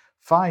infrastructure.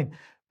 Fine,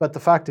 but the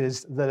fact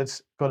is that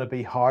it's going to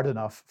be hard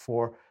enough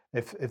for,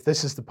 if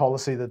this is the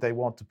policy that they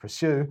want to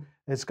pursue,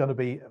 it's going to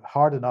be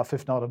hard enough,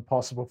 if not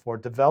impossible, for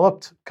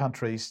developed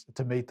countries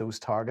to meet those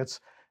targets,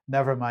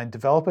 never mind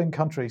developing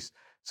countries.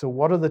 So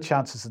what are the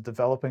chances that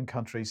developing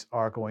countries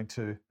are going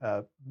to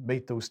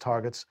meet those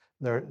targets?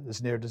 They're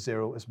as near to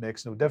zero as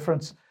makes no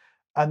difference.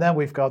 And then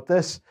we've got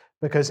this,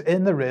 because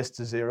in the race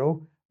to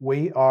zero,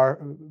 we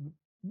are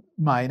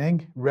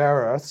mining rare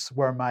earths,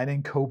 we're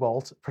mining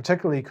cobalt,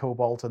 particularly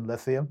cobalt and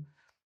lithium.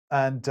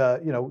 And,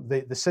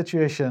 the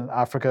situation in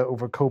Africa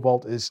over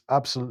cobalt is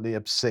absolutely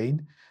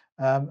obscene.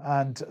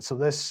 And so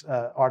this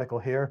article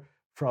here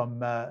from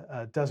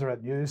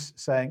Deseret News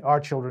saying, are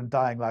children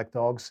dying like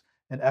dogs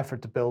in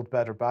effort to build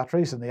better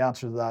batteries? And the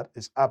answer to that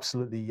is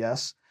absolutely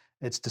yes.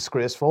 It's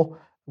disgraceful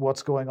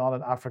what's going on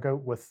in Africa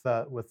with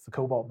the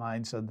cobalt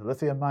mines and the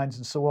lithium mines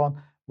and so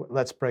on.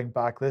 Let's bring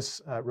back this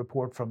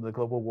report from the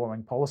Global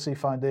Warming Policy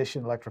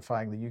Foundation,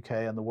 Electrifying the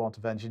UK and the Want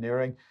of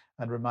Engineering,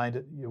 and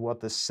remind you what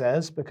this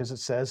says, because it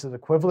says that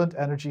equivalent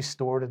energy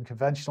stored in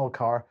conventional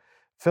car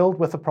filled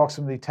with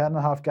approximately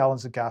 10.5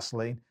 gallons of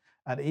gasoline,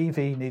 an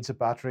EV needs a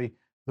battery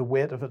the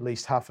weight of at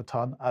least half a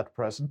ton at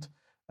present.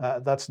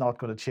 That's not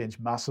going to change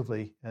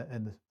massively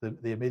in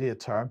the immediate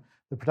term.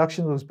 The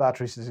production of those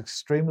batteries is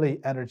extremely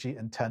energy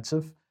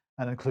intensive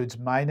and includes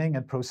mining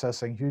and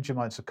processing huge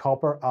amounts of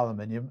copper,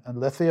 aluminium, and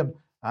lithium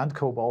and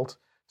cobalt.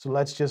 So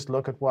let's just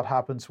look at what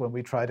happens when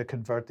we try to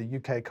convert the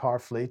UK car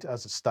fleet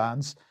as it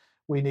stands.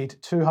 We need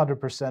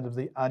 200% of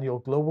the annual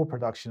global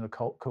production of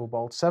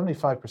cobalt,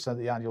 75% of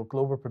the annual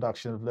global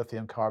production of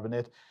lithium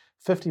carbonate,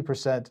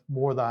 50%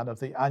 more than of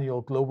the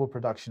annual global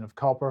production of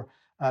copper,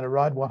 and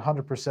around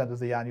 100% of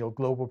the annual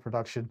global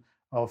production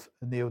of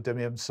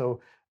neodymium.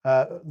 So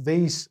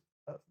these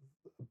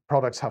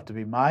products have to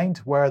be mined.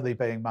 Where are they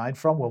being mined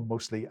from? Well,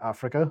 mostly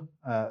Africa.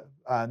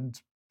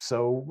 And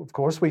so, of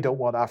course, we don't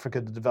want Africa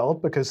to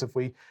develop, because if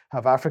we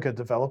have Africa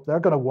develop, they're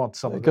going to want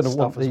some of this stuff as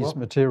well. They're going to want these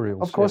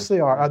materials. Of course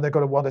they are. And they're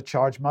going to want to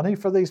charge money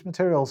for these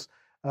materials.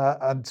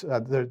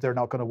 they're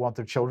not going to want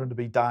their children to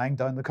be dying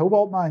down the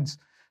cobalt mines.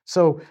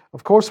 So,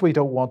 of course, we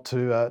don't want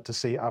to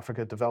see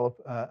Africa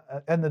develop.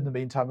 And in the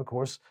meantime, of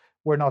course,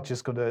 we're not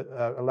just going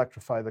to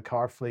electrify the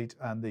car fleet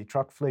and the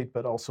truck fleet,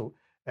 but also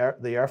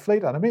the air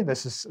fleet. And I mean,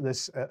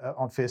 this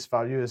on face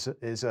value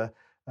is a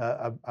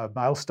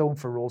milestone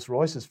for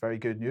Rolls-Royce. It's very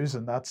good news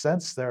in that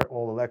sense. Their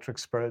all-electric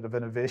spirit of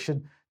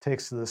innovation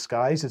takes to the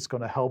skies. It's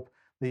going to help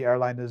the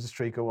airline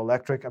industry go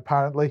electric,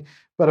 apparently.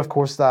 But of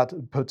course, that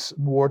puts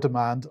more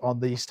demand on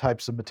these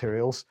types of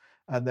materials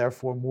and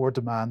therefore more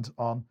demand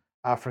on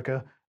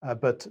Africa,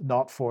 but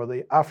not for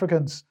the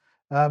Africans.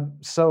 And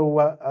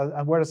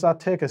where does that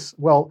take us?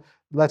 Well,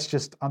 let's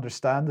just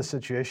understand the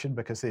situation,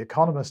 because The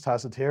Economist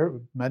has it here.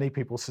 Many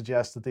people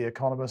suggest that The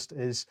Economist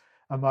is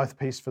a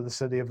mouthpiece for the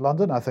City of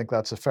London. I think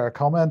that's a fair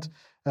comment.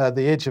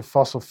 The age of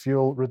fossil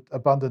fuel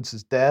abundance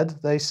is dead,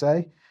 they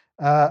say.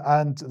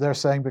 And they're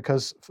saying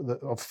because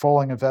of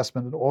falling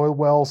investment in oil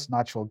wells,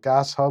 natural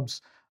gas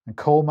hubs, and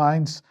coal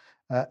mines,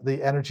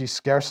 the energy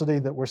scarcity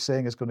that we're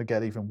seeing is going to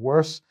get even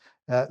worse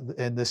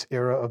in this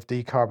era of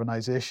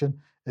decarbonisation.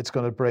 It's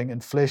going to bring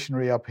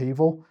inflationary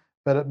upheaval,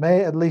 but it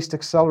may at least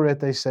accelerate,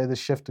 they say, the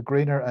shift to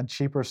greener and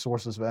cheaper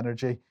sources of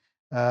energy.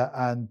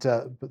 And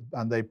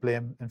they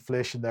blame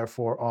inflation,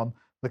 therefore, on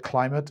the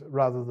climate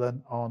rather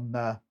than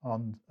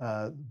on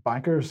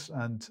bankers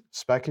and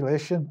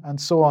speculation and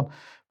so on.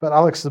 But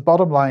Alex, the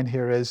bottom line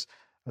here is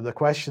the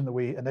question that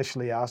we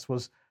initially asked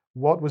was,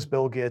 what was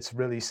Bill Gates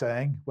really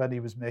saying when he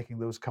was making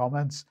those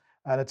comments?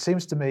 And it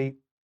seems to me,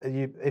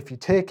 if you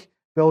take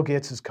Bill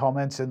Gates's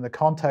comments in the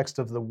context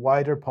of the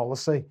wider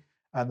policy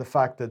and the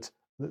fact that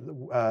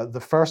the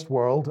first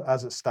world,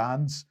 as it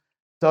stands,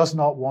 does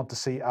not want to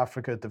see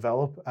Africa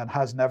develop and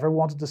has never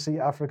wanted to see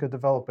Africa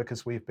develop,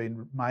 because we've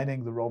been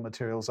mining the raw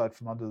materials out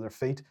from under their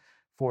feet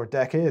for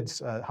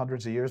decades,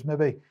 hundreds of years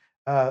maybe.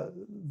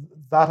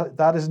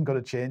 That isn't going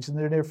to change in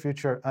the near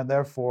future, and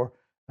therefore,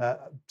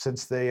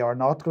 since they are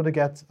not going to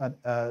get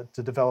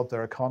to develop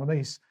their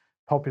economies,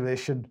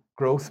 population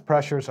growth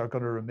pressures are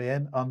going to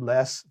remain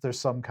unless there's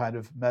some kind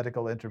of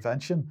medical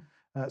intervention.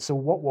 So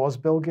what was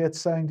Bill Gates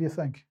saying, do you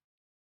think?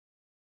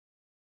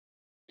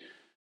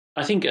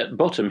 I think at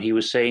bottom he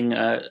was saying,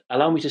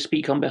 allow me to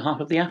speak on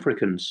behalf of the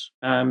Africans.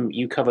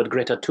 You covered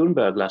Greta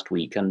Thunberg last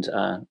week, and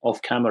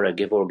off camera,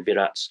 Georg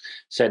Wirats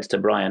said to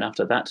Brian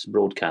after that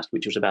broadcast,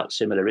 which was about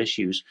similar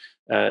issues,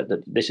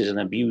 that this is an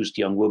abused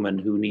young woman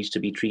who needs to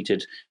be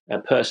treated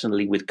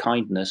personally with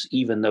kindness,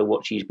 even though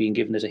what she's being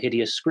given is a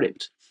hideous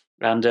script.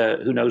 And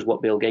who knows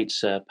what Bill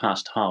Gates'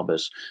 past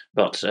harbours.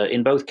 But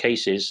in both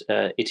cases,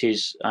 it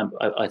is,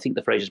 I think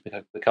the phrase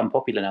has become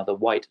popular now, the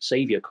white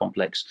saviour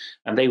complex,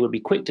 and they would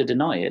be quick to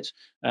deny it.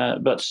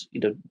 But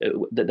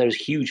there's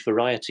huge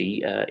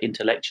variety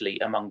intellectually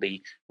among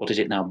the, what is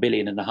it now, 1.5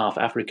 billion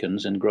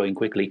Africans, and growing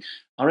quickly.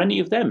 Are any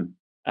of them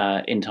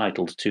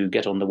entitled to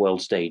get on the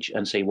world stage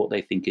and say what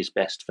they think is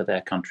best for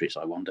their countries,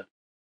 I wonder?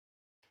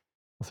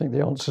 I think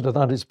the answer to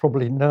that is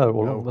probably no,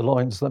 along the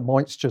lines that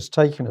Mike's just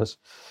taken us.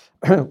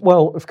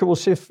 Well, of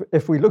course,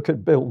 if we look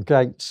at Bill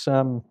Gates,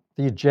 the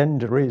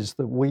agenda is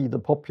that we, the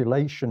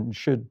population,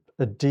 should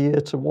adhere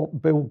to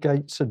what Bill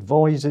Gates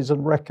advises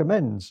and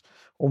recommends.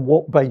 On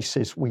what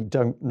basis, we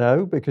don't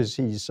know, because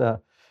he's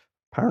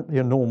apparently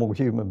a normal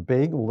human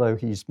being, although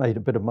he's made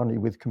a bit of money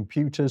with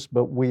computers,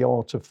 but we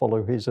are to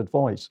follow his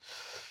advice.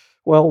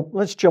 Well,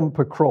 let's jump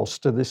across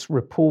to this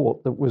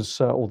report that was,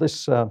 or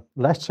this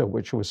letter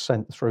which was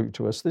sent through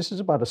to us. This is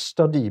about a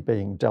study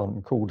being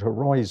done called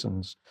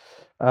Horizons.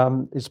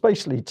 It's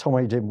basically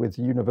tied in with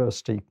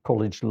University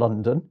College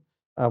London.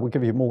 We'll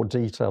give you more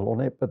detail on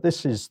it, but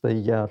this is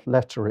the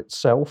letter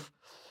itself.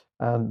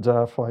 And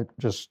if I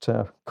just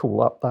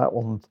call up that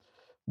on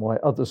my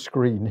other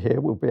screen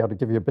here, we'll be able to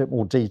give you a bit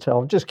more detail.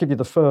 I'll just give you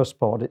the first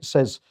part. It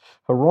says,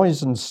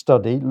 Horizons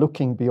study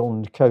looking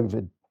beyond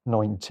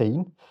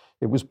COVID-19.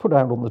 It was put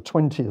out on the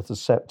 20th of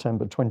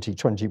September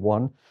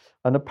 2021,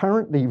 and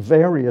apparently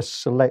various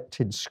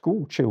selected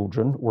school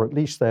children, or at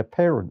least their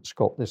parents,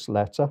 got this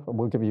letter, and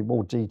we'll give you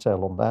more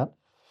detail on that.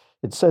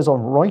 It says,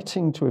 I'm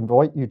writing to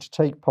invite you to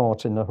take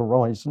part in the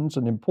Horizons,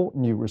 an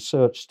important new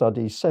research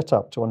study set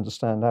up to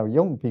understand how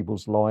young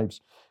people's lives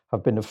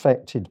have been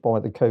affected by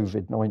the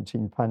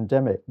COVID-19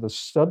 pandemic. The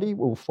study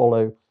will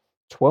follow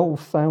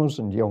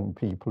 12,000 young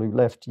people who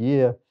left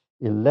year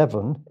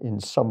 11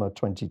 in summer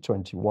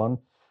 2021,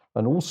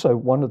 and also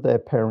one of their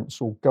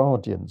parents or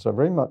guardians. I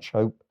very much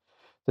hope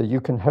that you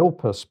can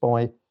help us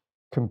by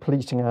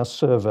completing our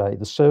survey.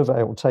 The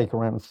survey will take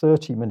around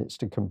 30 minutes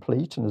to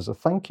complete, and as a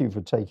thank you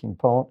for taking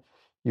part,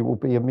 you will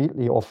be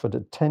immediately offered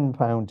a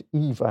 £10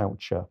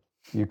 e-voucher.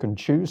 You can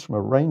choose from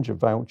a range of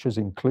vouchers,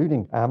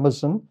 including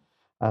Amazon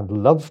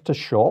and Love to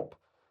Shop,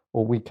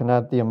 or we can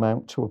add the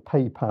amount to a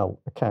PayPal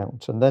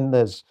account. And then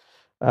there's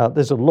a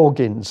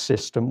login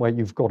system where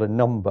you've got a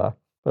number.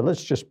 But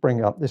let's just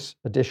bring up this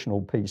additional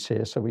piece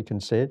here so we can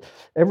see it.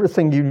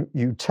 Everything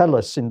you tell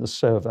us in the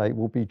survey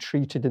will be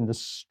treated in the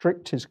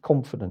strictest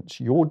confidence.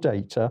 Your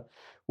data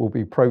will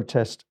be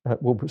processed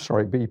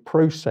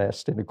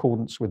in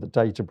accordance with the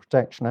Data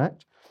Protection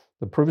Act.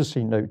 The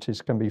privacy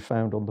notice can be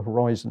found on the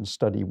Horizon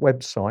Study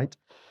website.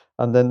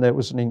 And then there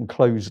was an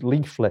enclosed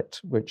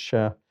leaflet, which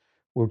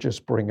we'll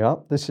just bring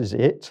up. This is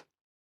it.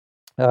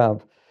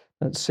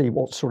 Let's see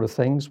what sort of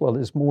things. Well,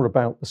 there's more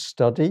about the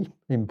study,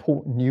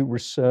 important new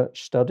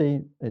research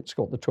study. It's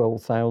got the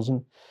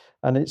 12,000.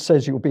 And it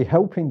says you'll be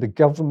helping the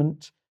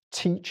government,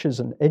 teachers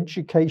and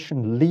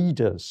education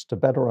leaders to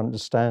better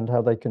understand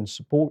how they can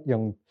support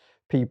young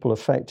people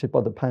affected by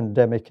the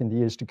pandemic in the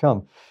years to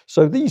come.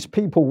 So these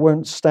people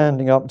weren't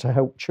standing up to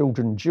help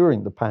children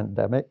during the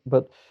pandemic,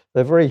 but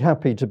they're very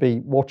happy to be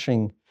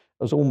watching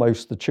as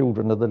almost the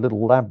children of the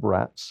little lab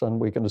rats, and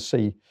we're going to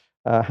see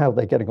how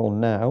they're getting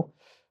on now.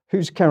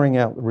 Who's carrying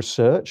out the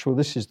research? Well,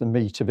 this is the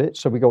meat of it.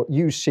 So we got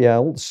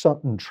UCL, the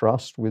Sutton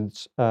Trust, with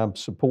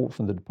support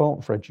from the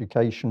Department for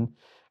Education,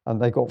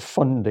 and they got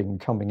funding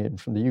coming in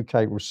from the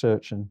UK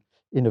Research and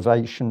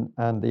Innovation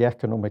and the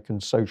Economic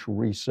and Social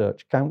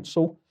Research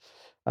Council.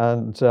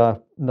 And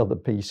another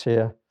piece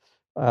here,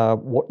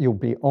 what you'll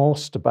be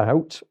asked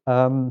about.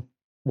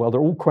 Well,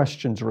 they're all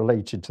questions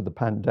related to the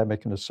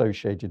pandemic and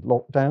associated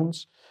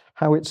lockdowns,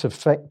 how it's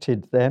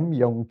affected them,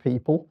 young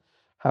people,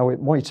 how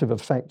it might have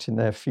affected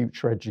their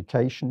future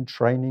education,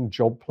 training,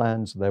 job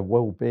plans, their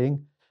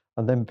well-being,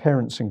 and then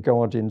parents and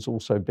guardians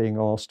also being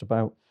asked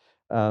about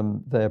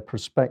their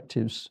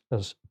perspectives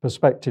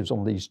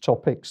on these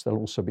topics. They'll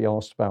also be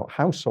asked about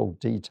household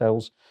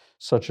details,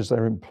 such as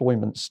their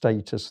employment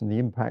status and the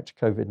impact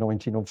of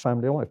COVID-19 on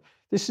family life.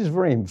 This is a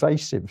very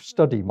invasive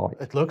study, Mike.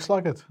 It looks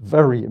like it.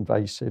 Very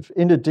invasive.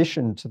 In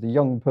addition to the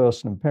young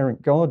person and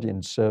parent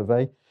guardian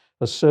survey,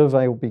 a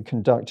survey will be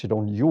conducted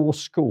on your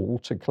school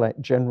to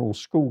collect general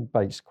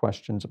school-based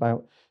questions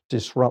about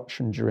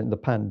disruption during the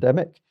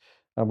pandemic.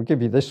 And we'll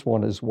give you this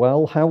one as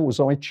well. How was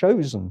I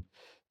chosen?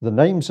 The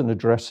names and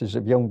addresses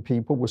of young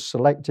people were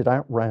selected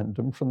at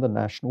random from the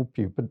National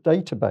Pupil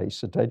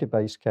Database, a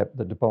database kept at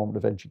the Department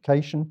of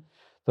Education.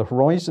 The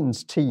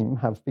Horizons team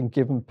have been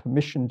given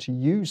permission to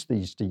use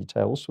these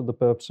details for the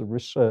purpose of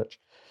research.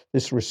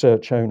 This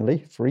research only.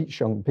 For each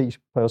young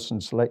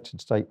person selected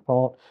to take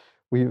part,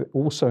 we've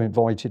also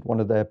invited one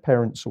of their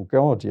parents or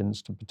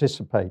guardians to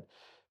participate.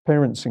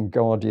 Parents and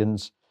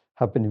guardians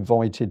have been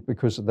invited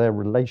because of their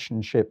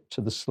relationship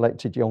to the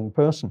selected young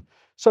person.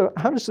 So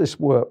how does this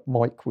work,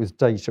 Mike, with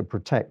data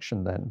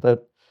protection then?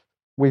 That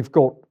we've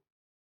got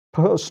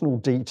personal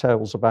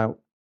details about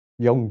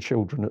young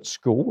children at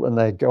school and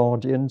their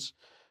guardians,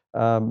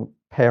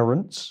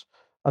 parents,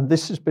 and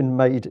this has been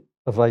made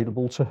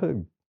available to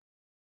who?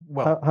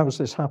 Well, how has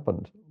this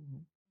happened?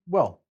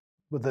 Well,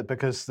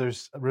 because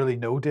there's really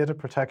no data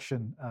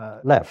protection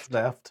left.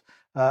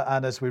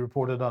 And as we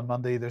reported on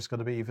Monday, there's going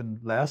to be even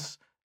less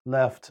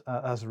left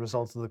as a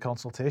result of the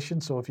consultation.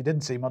 So if you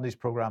didn't see Monday's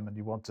program and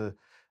you want to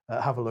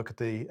have a look at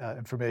the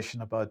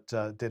information about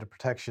data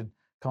protection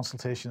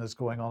consultation that's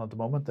going on at the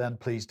moment, then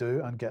please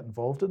do and get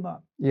involved in that.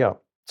 Yeah.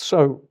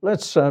 So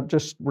let's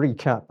just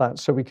recap that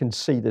so we can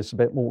see this a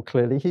bit more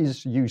clearly.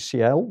 Here's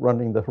UCL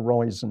running the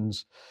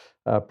Horizons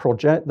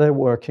project. They're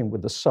working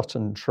with the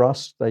Sutton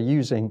Trust. They're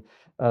using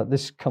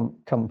this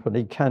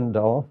company,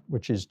 Kandar,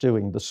 which is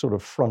doing the sort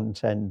of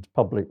front-end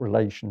public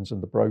relations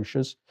and the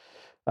brochures.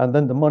 And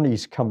then the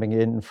money's coming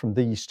in from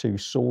these two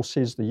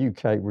sources, the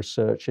UK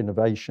Research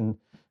Innovation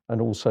and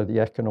also the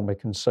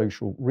Economic and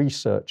Social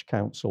Research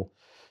Council.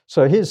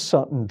 So here's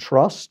Sutton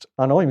Trust,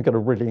 and I'm going to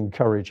really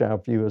encourage our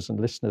viewers and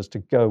listeners to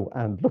go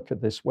and look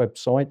at this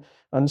website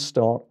and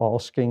start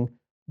asking,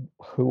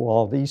 who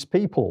are these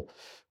people?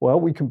 Well,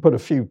 we can put a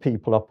few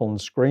people up on the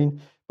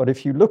screen, but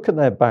if you look at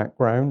their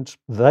background,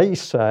 they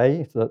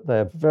say that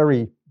they're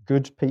very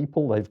good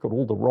people. They've got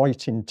all the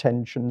right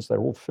intentions. They're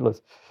all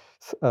philanthropists.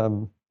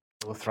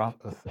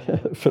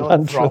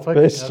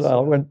 Yes. I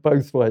went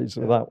both ways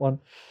with that one.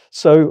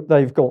 So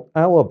they've got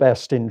our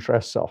best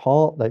interests at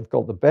heart. They've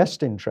got the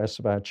best interests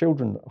of our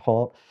children at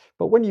heart.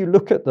 But when you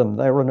look at them,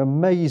 they're an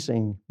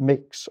amazing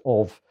mix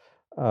of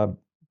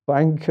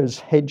bankers,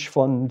 hedge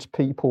fund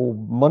people,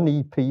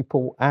 money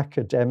people,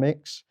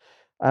 academics.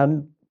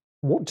 And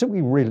what do we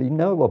really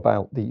know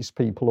about these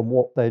people and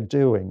what they're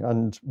doing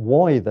and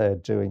why they're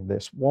doing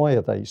this? Why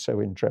are they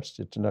so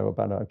interested to know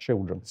about our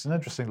children? It's an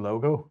interesting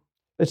logo.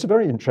 It's a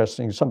very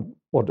interesting,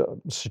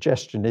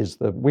 suggestion is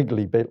the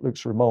wiggly bit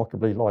looks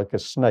remarkably like a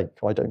snake.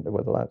 I don't know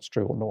whether that's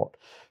true or not.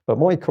 But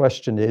my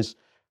question is,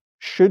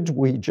 should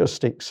we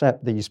just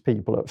accept these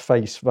people at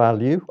face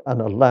value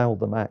and allow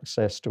them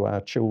access to our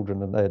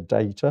children and their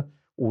data?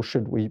 Or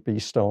should we be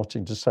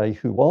starting to say,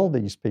 who are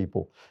these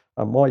people?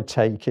 And my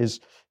take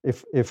is,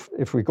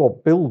 if we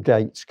got Bill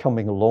Gates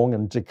coming along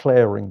and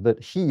declaring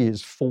that he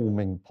is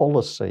forming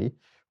policy,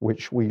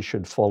 which we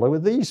should follow, are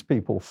these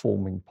people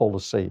forming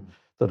policy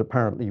that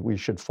apparently we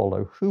should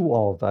follow? Who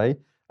are they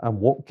and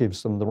what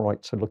gives them the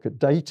right to look at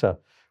data?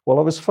 Well,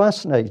 I was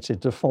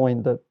fascinated to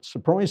find that,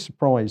 surprise,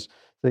 surprise,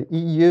 the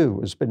EU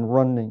has been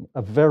running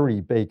a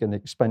very big and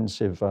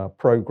expensive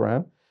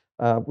program,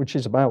 which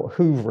is about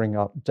hoovering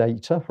up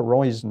data.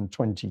 Horizon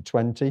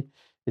 2020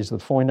 is the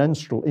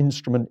financial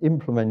instrument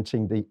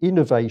implementing the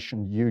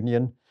Innovation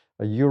Union,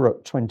 a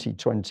Europe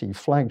 2020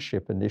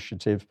 flagship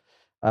initiative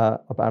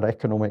about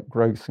economic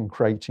growth and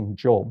creating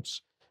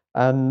jobs.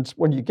 And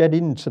when you get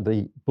into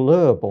the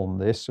blurb on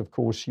this, of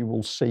course, you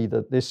will see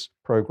that this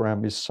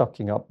program is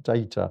sucking up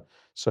data.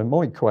 So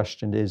my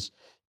question is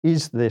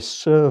this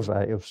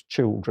survey of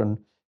children,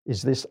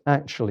 is this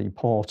actually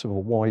part of a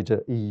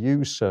wider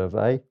EU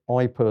survey?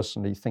 I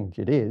personally think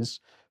it is.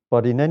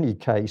 But in any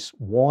case,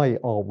 why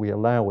are we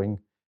allowing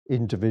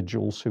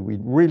individuals who we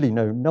really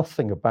know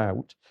nothing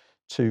about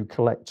to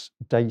collect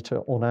data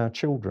on our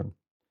children?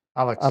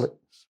 Alex.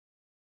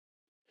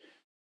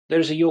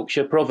 There's a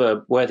Yorkshire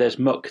proverb, where there's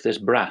muck, there's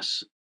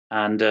brass.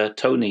 And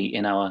Tony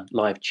in our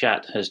live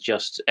chat has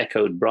just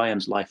echoed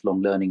Brian's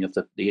lifelong learning of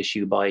the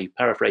issue by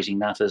paraphrasing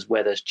that as,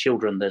 where there's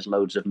children, there's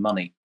loads of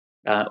money.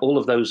 All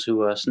of those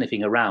who are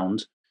sniffing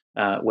around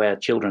where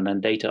children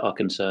and data are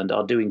concerned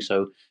are doing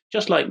so,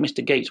 just like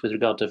Mr. Gates with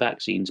regard to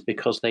vaccines,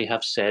 because they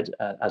have said,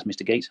 as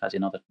Mr. Gates has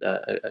in other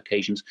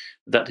occasions,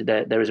 that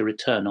there is a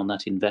return on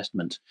that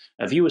investment.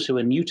 Viewers who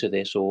are new to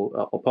this,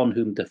 or upon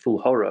whom the full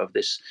horror of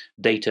this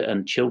data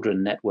and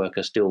children network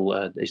are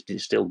is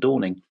still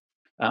dawning,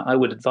 I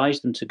would advise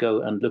them to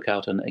go and look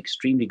out an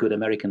extremely good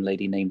American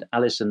lady named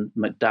Alison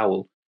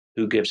McDowell,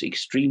 who gives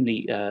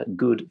extremely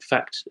good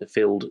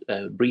fact-filled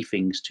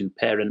briefings to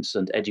parents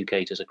and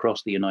educators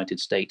across the United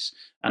States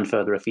and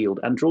further afield,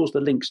 and draws the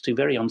links to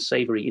very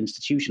unsavory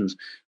institutions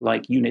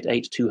like Unit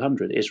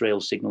 8200,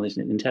 Israel's Signal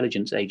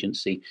Intelligence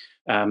Agency.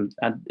 And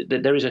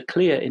there is a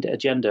clear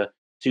agenda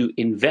to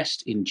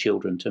invest in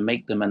children, to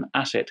make them an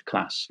asset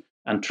class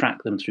and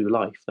track them through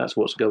life. That's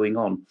what's going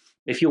on.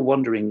 If you're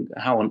wondering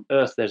how on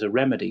earth there's a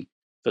remedy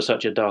for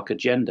such a dark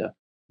agenda,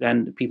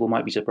 then people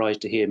might be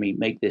surprised to hear me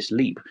make this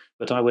leap.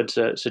 But I would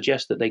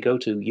suggest that they go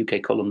to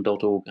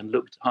ukcolumn.org and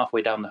look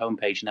halfway down the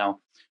homepage now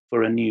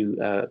for a new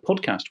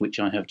podcast, which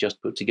I have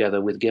just put together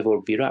with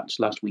Gevorg Viratz,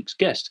 last week's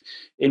guest,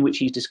 in which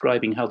he's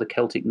describing how the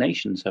Celtic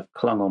nations have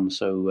clung on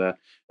so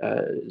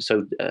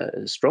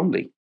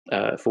strongly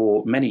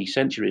for many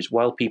centuries,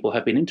 while people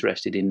have been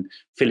interested in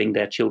filling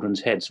their children's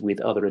heads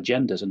with other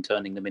agendas and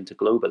turning them into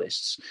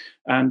globalists.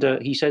 And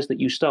he says that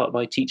you start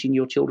by teaching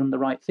your children the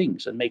right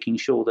things and making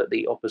sure that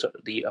the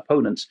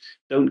opponents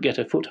don't get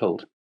a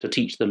foothold to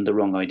teach them the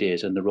wrong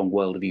ideas and the wrong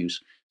worldviews.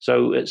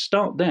 So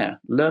start there,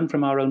 learn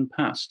from our own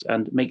past,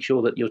 and make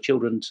sure that your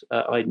children's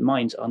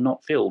minds are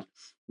not filled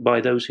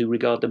by those who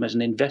regard them as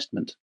an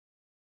investment.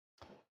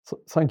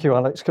 Thank you,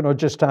 Alex. Can I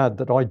just add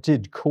that I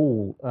did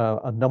call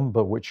a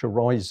number which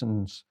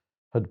Horizons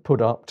had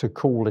put up to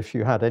call if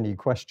you had any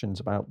questions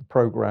about the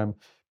programme,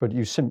 but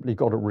you simply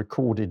got a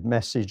recorded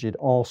message. It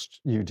asked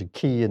you to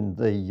key in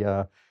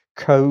the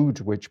code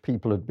which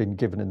people had been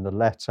given in the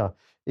letter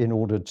in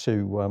order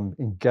to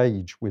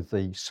engage with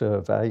the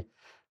survey.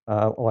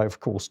 I,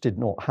 of course, did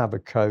not have a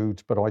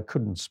code, but I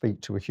couldn't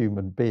speak to a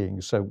human being.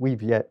 So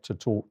we've yet to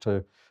talk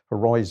to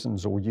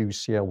Horizons or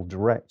UCL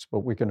direct,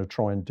 but we're going to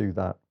try and do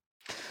that.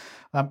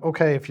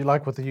 Okay, if you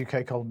like what the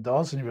UK Column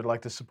does and you would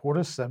like to support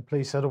us, then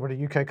please head over to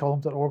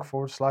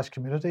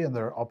ukcolumn.org/community, and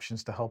there are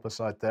options to help us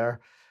out there.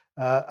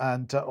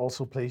 And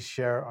also please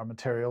share our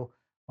material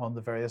on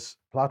the various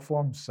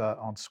platforms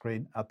on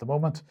screen at the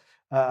moment.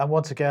 And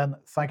once again,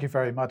 thank you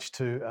very much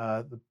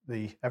to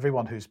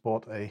everyone who's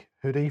bought a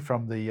hoodie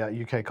from the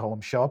UK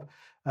Column shop.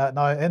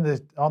 Now,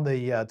 on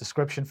the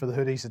description for the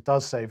hoodies, it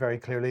does say very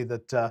clearly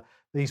that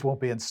these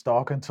won't be in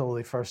stock until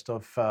the 1st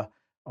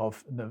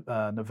of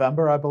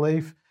November, I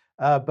believe.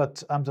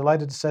 But I'm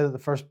delighted to say that the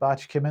first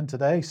batch came in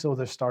today, so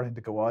they're starting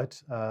to go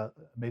out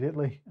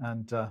immediately.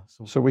 And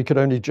so we could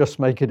only just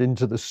make it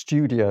into the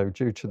studio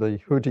due to the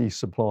hoodie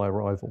supply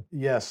arrival.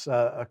 Yes,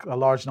 a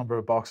large number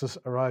of boxes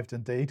arrived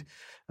indeed.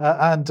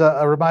 And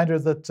a reminder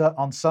that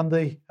on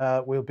Sunday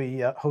we'll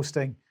be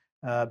hosting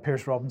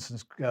Piers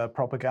Robinson's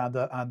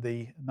Propaganda and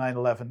the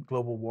 9/11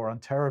 Global War on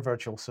Terror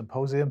virtual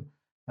symposium.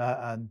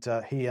 And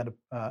he and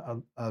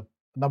a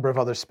number of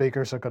other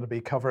speakers are going to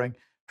be covering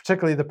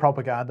particularly the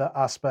propaganda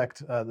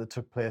aspect that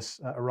took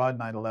place around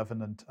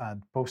 9/11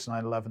 and post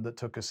 9/11 that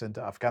took us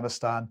into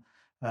Afghanistan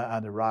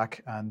and Iraq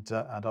and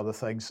other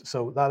things.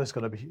 So that is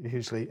going to be a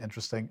hugely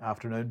interesting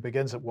afternoon.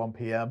 Begins at 1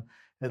 p.m.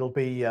 It'll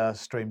be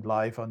streamed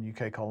live on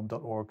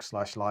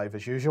ukcolumn.org/live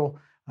as usual,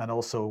 and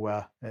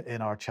also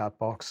in our chat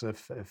box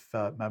if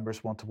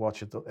members want to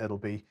watch it, it'll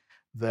be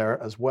there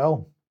as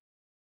well.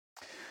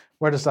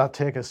 Where does that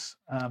take us?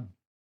 I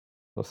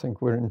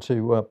think we're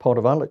into part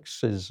of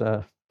Alex's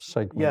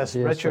segment. Yes,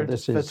 here. Richard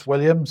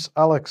Fitzwilliams.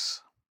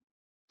 Alex.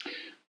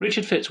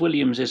 Richard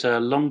Fitzwilliams is a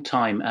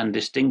long-time and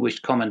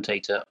distinguished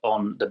commentator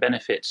on the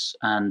benefits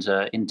and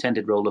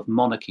intended role of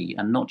monarchy,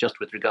 and not just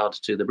with regards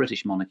to the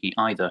British monarchy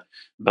either,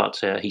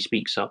 but he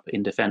speaks up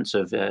in defence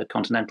of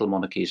continental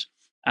monarchies.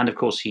 And of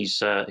course,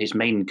 his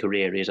main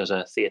career is as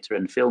a theatre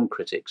and film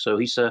critic. So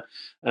he's a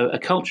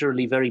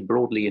culturally very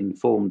broadly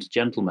informed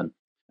gentleman.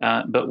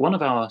 But one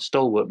of our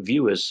stalwart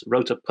viewers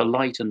wrote a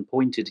polite and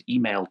pointed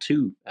email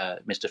to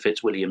Mr.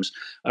 Fitzwilliams,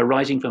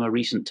 arising from a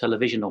recent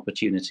television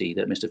opportunity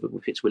that Mr.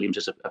 Fitzwilliams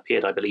has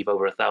appeared, I believe,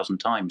 over 1,000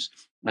 times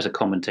as a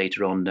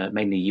commentator on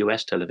mainly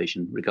US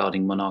television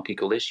regarding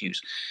monarchical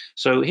issues.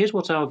 So here's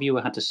what our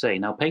viewer had to say.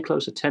 Now pay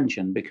close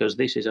attention, because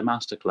this is a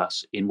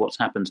masterclass in what's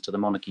happened to the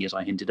monarchy, as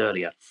I hinted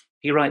earlier.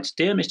 He writes,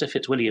 "Dear Mr.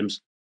 Fitzwilliams,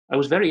 I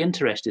was very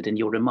interested in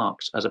your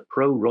remarks as a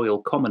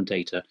pro-royal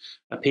commentator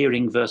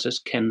appearing versus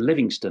Ken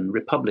Livingstone,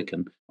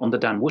 Republican, on the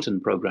Dan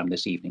Wootton programme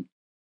this evening.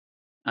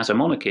 As a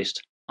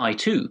monarchist, I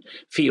too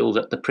feel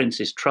that the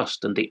Prince's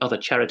Trust and the other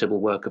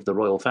charitable work of the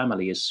royal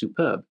family is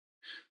superb.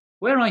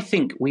 Where I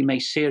think we may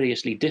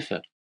seriously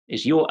differ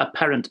is your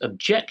apparent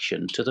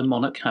objection to the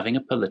monarch having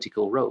a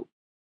political role.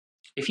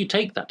 If you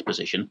take that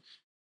position,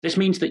 this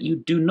means that you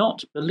do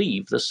not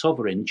believe the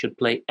sovereign should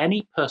play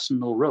any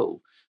personal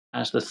role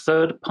as the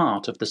third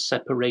part of the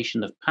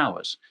separation of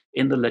powers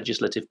in the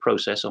legislative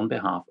process on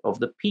behalf of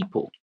the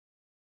people.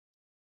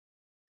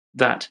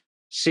 That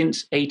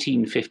since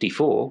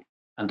 1854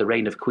 and the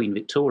reign of Queen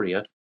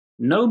Victoria,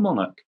 no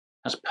monarch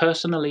has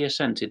personally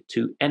assented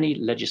to any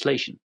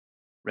legislation,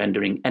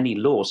 rendering any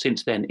law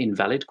since then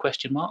invalid, ?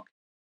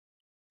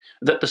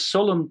 That the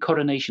solemn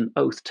coronation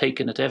oath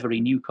taken at every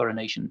new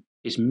coronation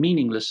is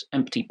meaningless,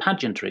 empty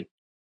pageantry,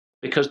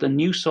 because the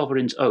new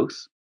sovereign's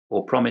oath,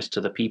 or promise to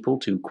the people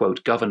to,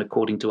 quote, govern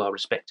according to our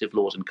respective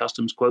laws and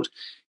customs, quote,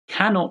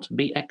 cannot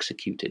be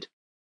executed,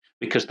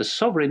 because the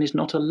sovereign is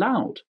not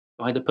allowed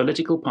by the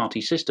political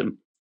party system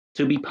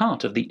to be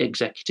part of the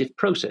executive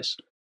process,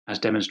 as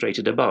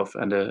demonstrated above.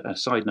 And a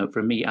side note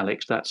from me,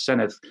 Alex, that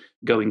Senedd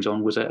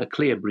goings-on was a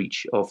clear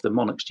breach of the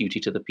monarch's duty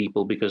to the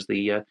people, because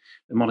the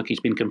monarchy's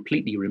been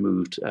completely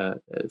removed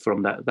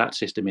from that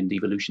system in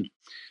devolution.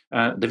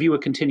 The viewer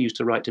continues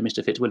to write to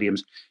Mr.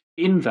 Fitzwilliams,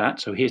 in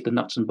that, so here's the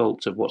nuts and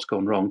bolts of what's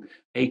gone wrong,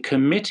 a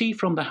committee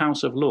from the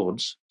House of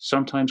Lords,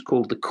 sometimes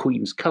called the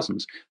Queen's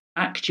cousins,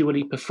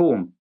 actually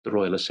perform the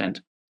royal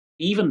assent,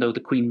 even though the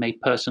Queen may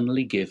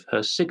personally give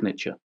her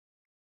signature.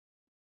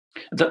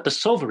 That the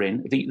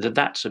sovereign,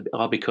 that's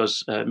are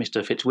because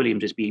Mr.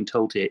 Fitzwilliams is being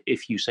told here,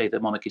 if you say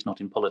the monarchy is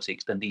not in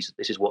politics, then this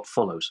is what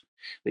follows,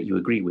 that you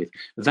agree with.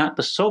 That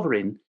the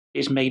sovereign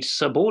is made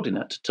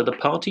subordinate to the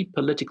party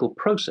political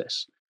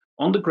process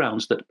on the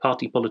grounds that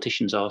party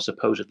politicians are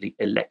supposedly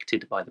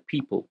elected by the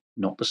people,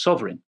 not the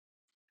sovereign.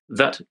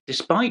 That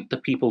despite the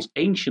people's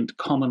ancient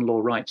common law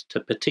right to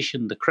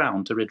petition the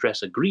crown to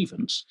redress a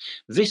grievance,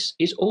 this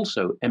is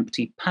also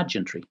empty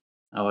pageantry.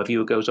 Our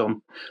viewer goes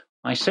on,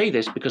 I say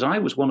this because I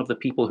was one of the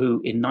people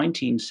who, in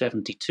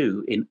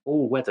 1972, in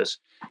all weathers,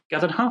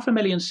 gathered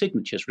 500,000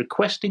 signatures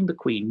requesting the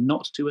Queen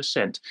not to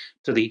assent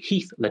to the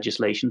Heath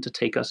legislation to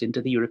take us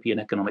into the European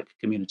Economic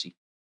Community.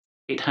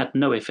 It had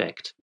no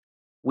effect.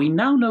 We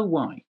now know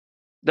why.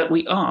 That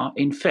we are,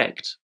 in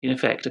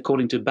effect,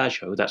 according to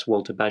Bagehot, that's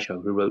Walter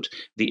Bagehot, who wrote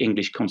the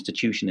English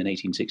Constitution in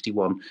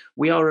 1861,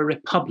 we are a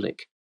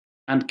republic,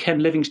 and Ken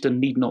Livingstone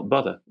need not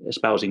bother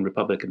espousing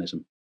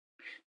republicanism.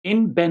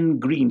 In Ben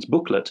Green's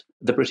booklet,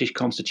 The British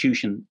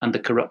Constitution and the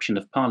Corruption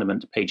of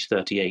Parliament, page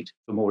 38.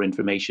 For more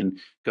information,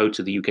 go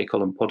to the UK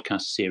Column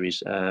podcast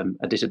series,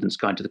 A Dissident's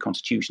Guide to the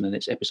Constitution, and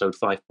it's episode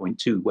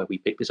 5.2, where we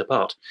pick this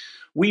apart.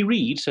 We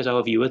read, says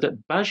our viewer,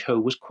 that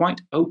Bagehot was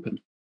quite open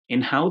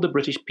in how the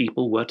British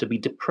people were to be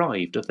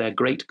deprived of their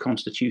great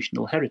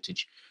constitutional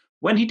heritage,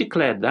 when he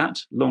declared that,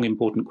 long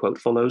important quote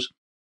follows,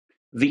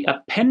 the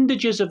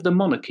appendages of the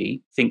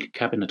monarchy, think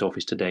Cabinet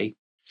Office today,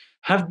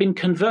 have been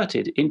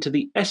converted into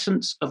the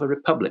essence of a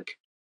republic,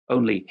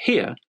 only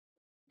here,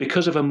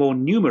 because of a more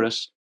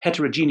numerous,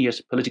 heterogeneous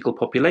political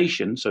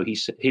population, so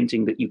he's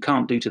hinting that you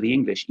can't do to the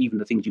English even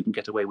the things you can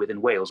get away with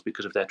in Wales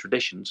because of their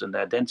traditions and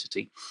their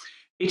density,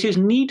 it is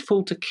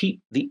needful to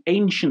keep the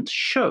ancient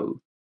show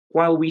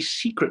while we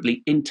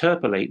secretly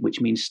interpolate, which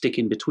means stick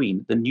in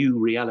between, the new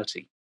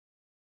reality.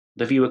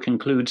 The viewer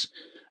concludes,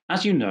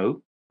 as you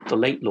know, the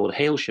late Lord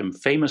Hailsham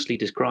famously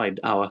described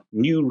our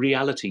new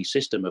reality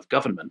system of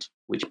government,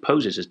 which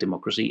poses as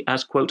democracy,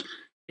 as, quote,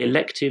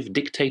 elective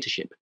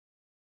dictatorship.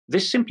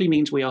 This simply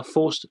means we are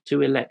forced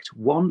to elect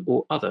one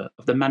or other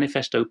of the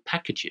manifesto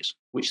packages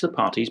which the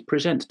parties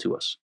present to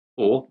us,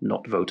 or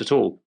not vote at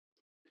all.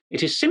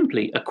 It is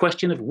simply a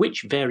question of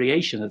which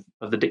variation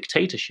of the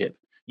dictatorship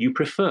you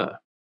prefer.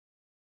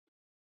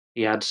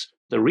 He adds,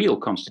 the real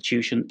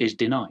constitution is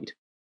denied.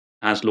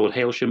 As Lord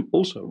Hailsham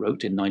also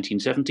wrote in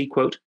 1970,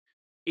 quote,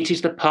 it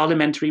is the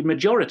parliamentary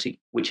majority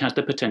which has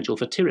the potential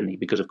for tyranny,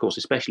 because, of course,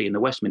 especially in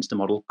the Westminster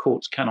model,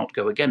 courts cannot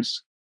go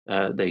against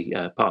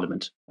the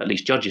Parliament. At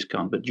least judges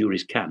can't, but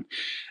juries can.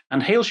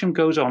 And Hailsham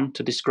goes on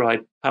to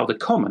describe how the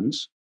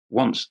Commons,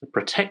 once the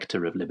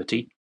protector of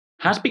liberty,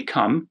 has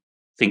become,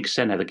 think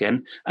Senedd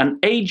again, an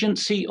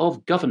agency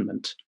of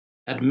government,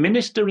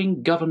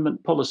 administering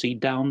government policy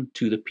down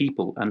to the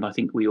people. And I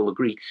think we all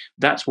agree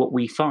that's what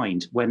we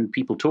find when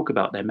people talk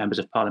about their members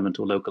of parliament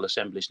or local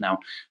assemblies now.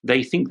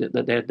 They think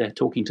that they're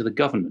talking to the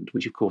government,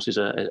 which of course is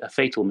a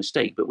fatal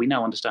mistake. But we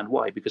now understand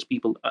why, because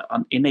people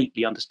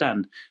innately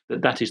understand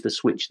that is the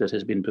switch that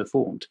has been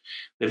performed.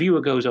 The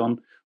viewer goes on,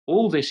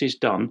 All this is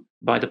done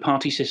by the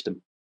party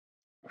system,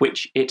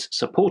 which its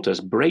supporters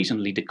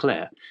brazenly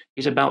declare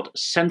is about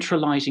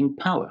centralizing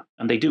power.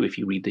 And they do, if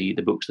you read the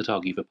books that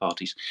argue for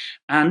parties,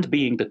 and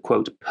being the,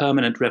 quote,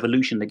 permanent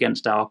revolution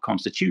against our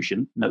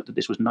constitution. Note that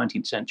this was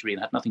 19th century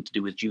and had nothing to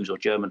do with Jews or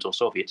Germans or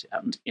Soviets. It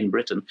happened in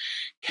Britain.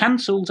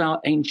 Cancels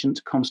our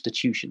ancient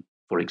constitution.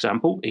 For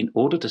example, in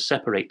order to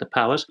separate the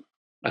powers,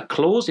 a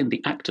clause in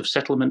the Act of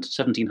Settlement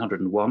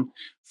 1701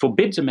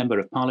 forbids a member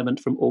of parliament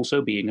from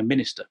also being a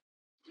minister.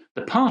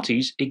 The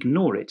parties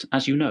ignore it,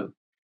 as you know,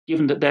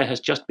 given that there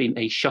has just been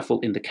a shuffle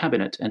in the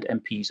cabinet and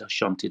MPs are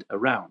shunted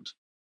around.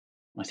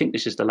 I think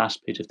this is the last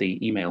bit of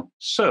the email.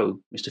 So,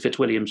 Mr.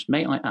 Fitzwilliams,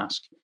 may I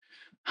ask,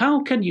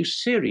 how can you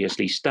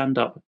seriously stand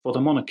up for the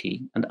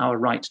monarchy and our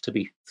right to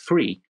be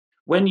free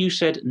when you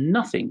said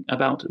nothing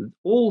about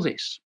all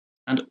this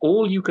and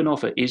all you can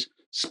offer is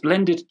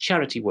splendid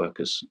charity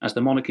workers as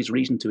the monarchy's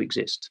reason to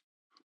exist?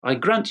 I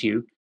grant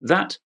you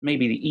that may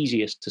be the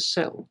easiest to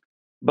sell,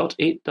 but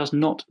it does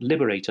not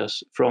liberate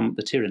us from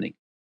the tyranny.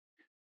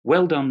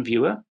 Well done,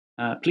 viewer.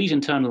 Please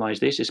internalise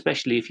this,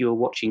 especially if you're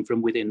watching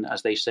from within,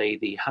 as they say,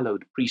 the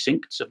hallowed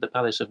precincts of the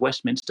Palace of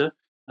Westminster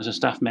as a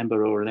staff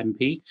member or an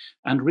MP,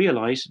 and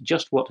realise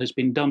just what has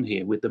been done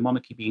here with the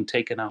monarchy being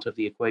taken out of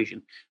the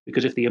equation.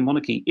 Because if the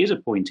monarchy is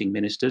appointing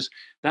ministers,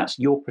 that's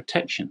your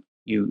protection,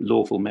 you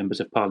lawful members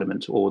of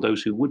parliament, or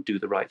those who would do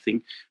the right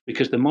thing,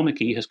 because the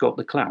monarchy has got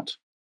the clout.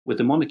 With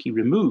the monarchy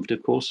removed,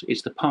 of course,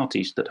 it's the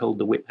parties that hold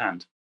the whip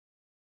hand.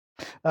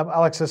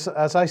 Alex,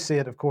 as I see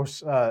it, of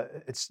course,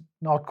 it's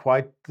not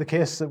quite the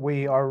case that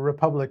we are a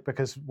republic,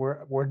 because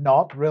we're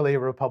not really a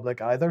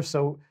republic either.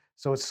 So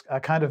it's a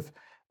kind of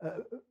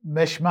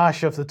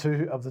mishmash of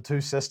the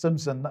two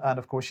systems, and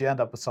of course you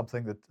end up with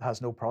something that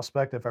has no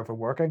prospect of ever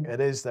working. It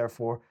is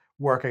therefore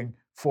working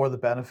for the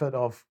benefit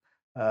of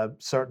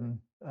certain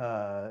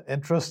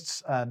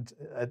interests, and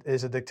it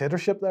is a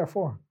dictatorship,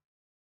 therefore.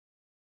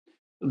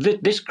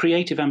 This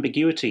creative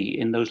ambiguity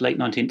in those late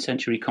 19th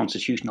century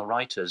constitutional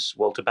writers,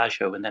 Walter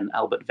Bagehot and then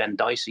Albert Venn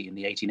Dicey in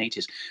the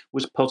 1880s,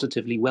 was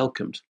positively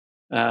welcomed.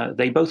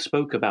 They both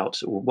spoke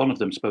about, or one of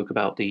them spoke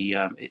about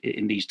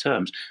in these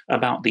terms,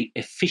 about the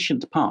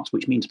efficient parts,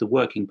 which means the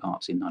working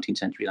parts in 19th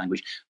century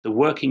language. The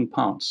working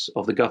parts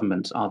of the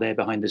government are there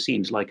behind the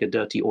scenes like a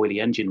dirty, oily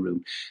engine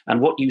room. And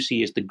what you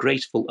see is the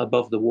graceful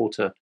above the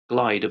water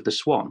glide of the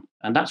swan.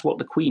 And that's what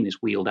the Queen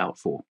is wheeled out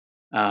for.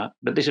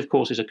 But this, of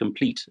course, is a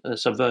complete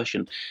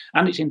subversion,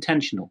 and it's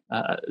intentional.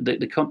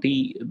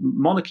 The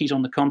monarchies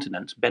on the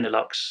continent,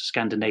 Benelux,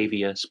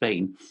 Scandinavia,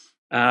 Spain,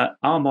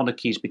 are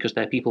monarchies because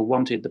their people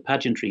wanted the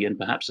pageantry, and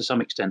perhaps to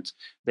some extent,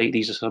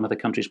 these are some of the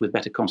countries with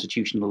better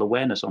constitutional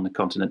awareness on the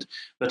continent.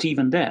 But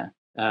even there,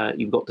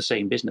 you've got the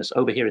same business.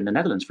 Over here in the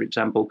Netherlands, for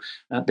example,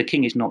 the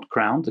king is not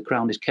crowned. The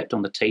crown is kept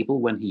on the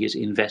table when he is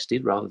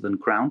invested rather than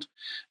crowned.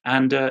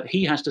 And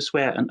he has to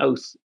swear an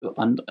oath,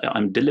 and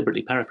I'm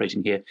deliberately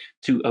paraphrasing here,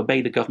 to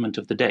obey the government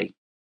of the day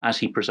as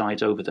he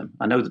presides over them.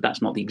 I know that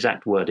that's not the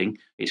exact wording.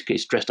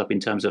 It's dressed up in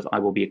terms of, I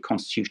will be a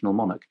constitutional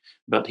monarch.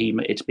 But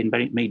it's been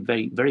made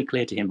very, very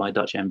clear to him by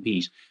Dutch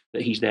MPs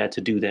that he's there to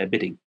do their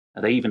bidding.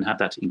 They even have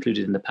that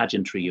included in the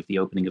pageantry of the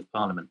opening of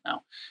Parliament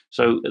now.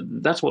 So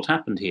that's what's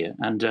happened here.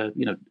 And,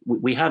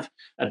 we have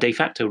a de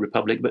facto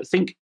republic, but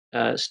think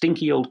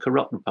stinky old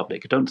corrupt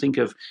republic. Don't think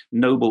of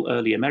noble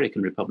early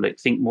American republic.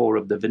 Think more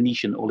of the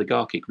Venetian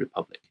oligarchic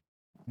republic.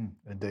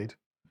 Indeed.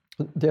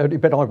 The only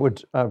bit I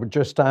would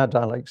just add,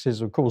 Alex,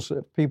 is, of course,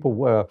 people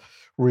were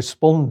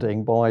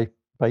responding by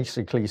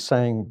basically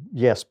saying,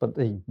 yes, but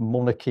the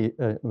monarchy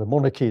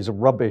is a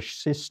rubbish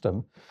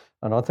system.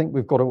 And I think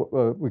we've got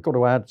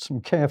to add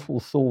some careful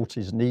thought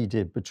is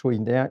needed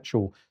between the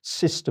actual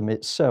system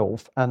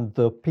itself and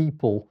the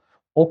people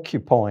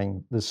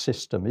occupying the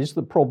system. Is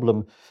the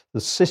problem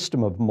the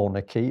system of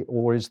monarchy,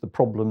 or is the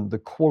problem the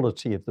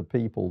quality of the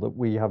people that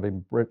we have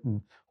in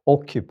Britain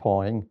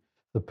occupying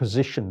the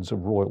positions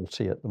of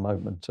royalty at the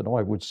moment? And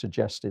I would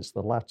suggest it's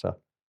the latter.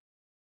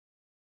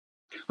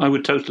 I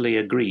would totally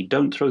agree.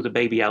 Don't throw the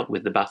baby out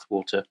with the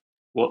bathwater.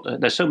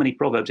 There's so many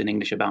proverbs in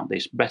English about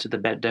this. Better the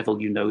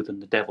devil you know than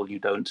the devil you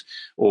don't.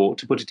 Or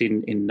to put it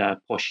in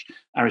posh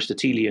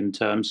Aristotelian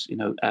terms,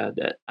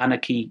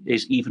 anarchy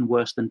is even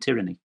worse than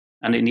tyranny.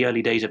 And in the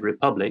early days of a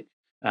republic,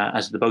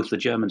 as both the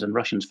Germans and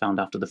Russians found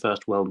after the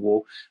First World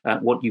War,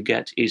 what you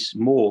get is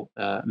more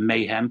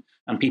mayhem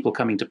and people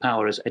coming to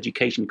power as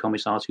education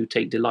commissars who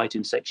take delight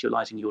in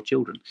sexualizing your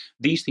children.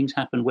 These things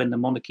happen when the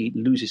monarchy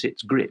loses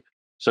its grip.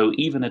 So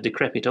even a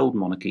decrepit old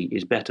monarchy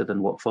is better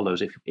than what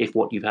follows if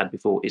what you've had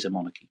before is a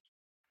monarchy.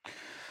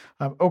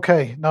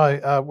 Okay,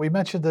 now we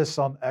mentioned this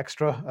on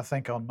Extra, I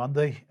think on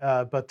Monday,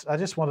 but I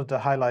just wanted to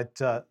highlight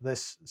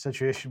this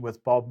situation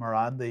with Bob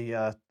Moran,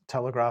 the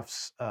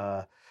Telegraph's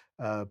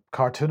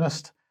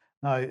cartoonist.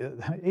 Now,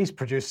 he's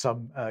produced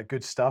some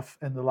good stuff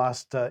in the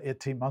last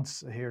 18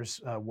 months. Here's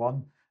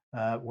one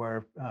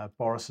where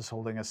Boris is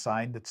holding a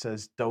sign that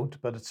says "don't,"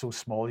 but it's so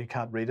small you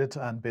can't read it,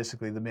 and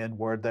basically the main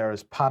word there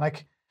is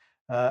panic.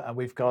 And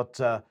we've got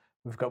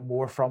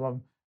more from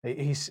him.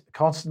 He's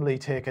constantly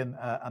taken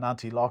an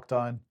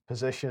anti-lockdown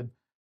position,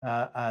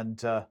 and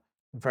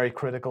very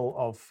critical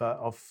of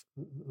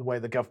the way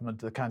the government,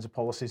 the kinds of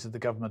policies that the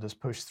government has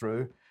pushed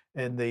through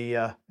in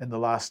the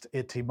last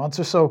 18 months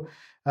or so.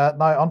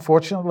 Now,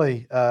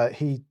 unfortunately,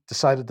 he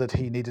decided that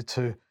he needed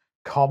to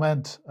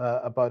comment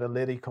about a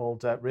lady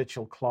called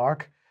Rachel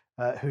Clark,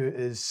 who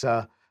is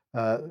a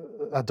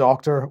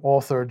doctor,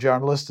 author,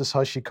 journalist, is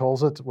how she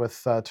calls it,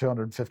 with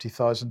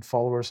 250,000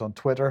 followers on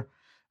Twitter.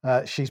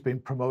 She's been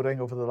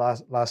promoting over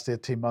the last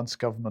 18 months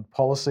government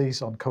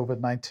policies on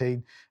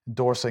COVID-19,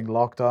 endorsing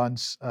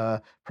lockdowns,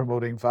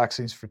 promoting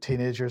vaccines for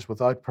teenagers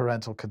without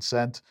parental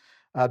consent,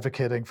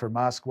 advocating for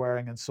mask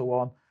wearing, and so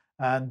on.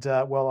 And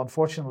well,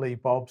 unfortunately,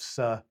 Bob's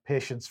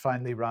patience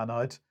finally ran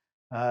out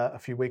a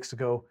few weeks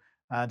ago,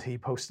 and he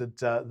posted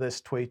this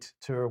tweet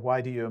to her: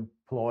 "Why do you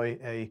employ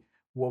a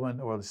woman,"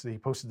 or he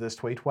posted this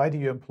tweet: "Why do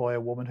you employ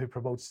a woman who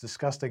promotes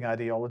disgusting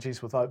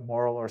ideologies without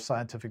moral or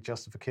scientific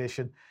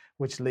justification,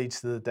 which leads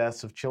to the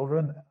deaths of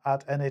children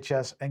at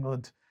NHS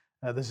England?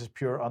 This is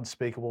pure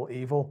unspeakable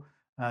evil,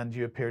 and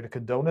you appear to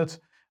condone it."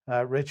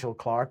 Rachel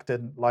Clark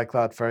didn't like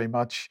that very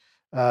much.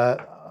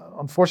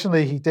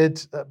 Unfortunately, he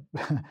did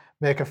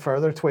make a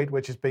further tweet,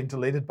 which has been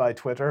deleted by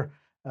Twitter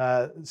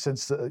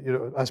since,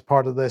 as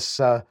part of this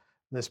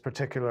this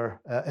particular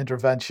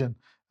intervention,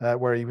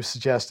 where he was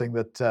suggesting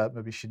that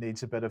maybe she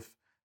needs a bit of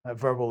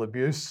verbal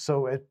abuse.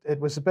 So it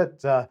was a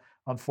bit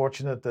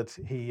unfortunate that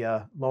he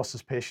lost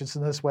his patience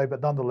in this way,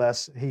 but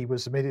nonetheless, he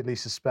was immediately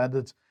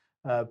suspended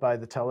by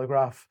the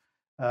Telegraph,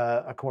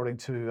 according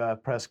to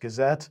Press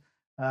Gazette,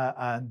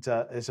 and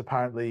is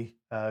apparently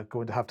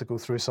going to have to go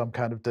through some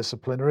kind of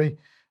disciplinary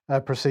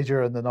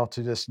procedure in the not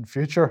too distant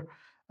future.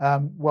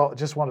 Well,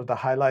 just wanted to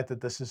highlight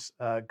that this has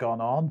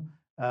gone on.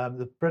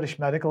 The British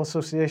Medical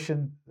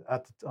Association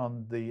at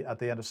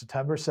the end of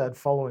September said,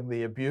 following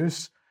the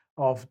abuse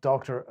of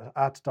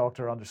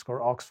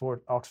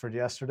Dr_Oxford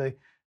yesterday,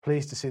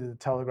 pleased to see that the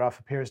Telegraph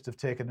appears to have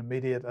taken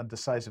immediate and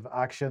decisive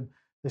action.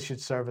 This should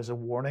serve as a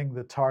warning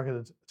that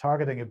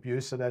targeting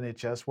abuse at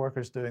NHS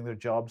workers doing their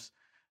jobs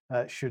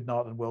should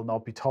not and will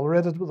not be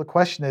tolerated. Well, the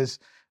question is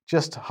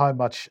just how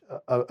much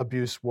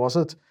abuse was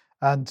it?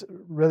 And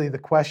really the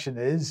question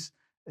is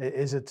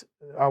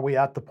are we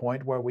at the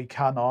point where we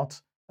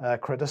cannot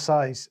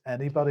criticize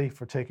anybody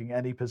for taking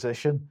any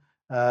position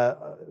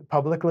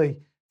publicly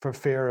for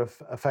fear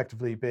of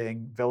effectively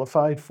being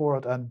vilified for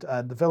it? And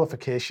the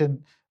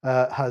vilification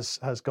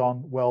has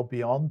gone well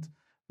beyond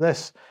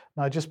this.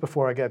 Now, just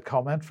before I get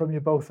comment from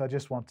you both, I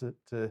just wanted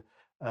to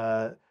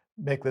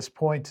make this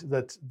point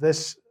that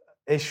this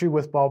issue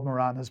with Bob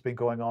Moran has been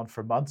going on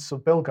for months. So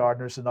Bill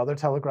Gardner's another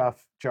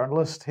Telegraph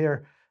journalist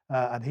here,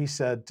 and he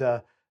said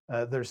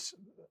there's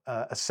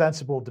a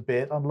sensible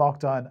debate on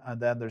lockdown,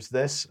 and then there's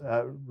this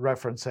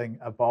referencing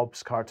a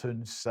Bob's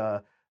Cartoons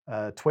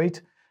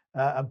tweet.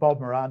 And Bob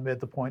Moran made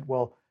the point,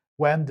 well,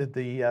 when did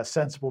the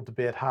sensible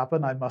debate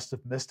happen? I must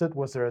have missed it.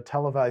 Was there a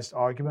televised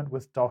argument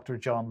with Dr.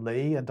 John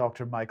Lee and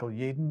Dr. Michael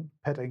Yeadon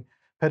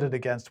pitted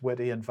against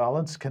Whitty and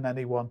Vallance? Can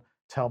anyone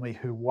tell me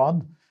who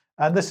won?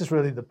 And this is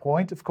really the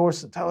point. Of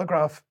course, the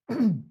Telegraph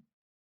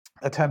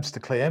attempts to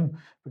claim,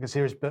 because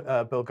here's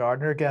Bill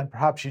Gardner again,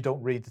 perhaps you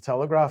don't read the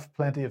Telegraph,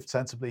 plenty of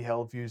sensibly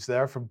held views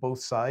there from both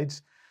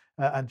sides,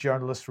 and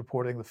journalists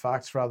reporting the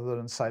facts rather than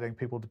inciting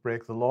people to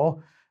break the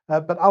law.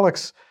 But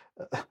Alex,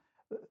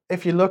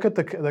 if you look at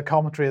the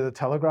commentary of the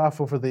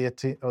Telegraph over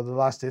the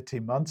last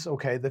 18 months,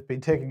 okay, they've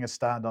been taking a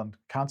stand on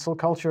cancel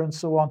culture and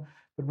so on,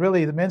 but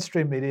really the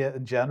mainstream media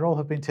in general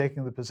have been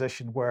taking the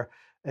position where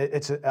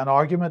it's an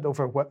argument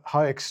over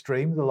how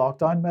extreme the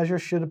lockdown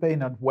measures should have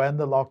been and when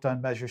the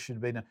lockdown measures should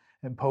have been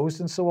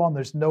imposed and so on.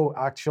 There's no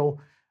actual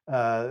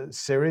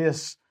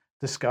serious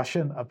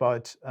discussion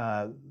about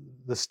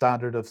the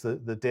standard of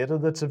the data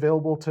that's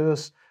available to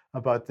us,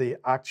 about the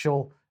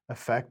actual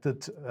effect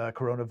that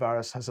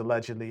coronavirus has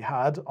allegedly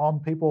had on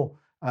people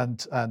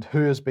and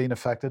who has been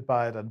affected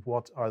by it and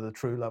what are the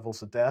true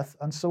levels of death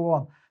and so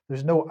on.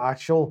 There's no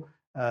actual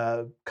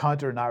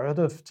counter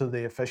narrative to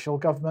the official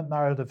government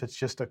narrative. It's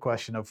just a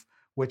question of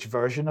which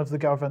version of the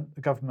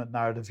government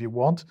narrative you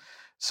want.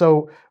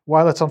 So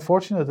while it's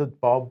unfortunate that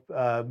Bob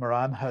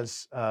Moran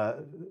has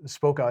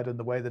spoke out in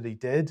the way that he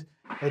did,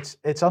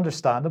 it's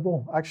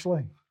understandable,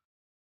 actually.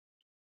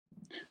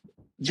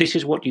 This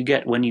is what you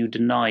get when you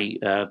deny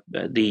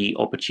the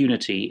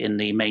opportunity in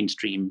the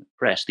mainstream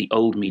press, the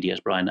old media, as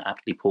Brian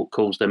aptly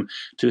calls them,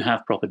 to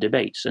have proper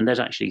debates. And there's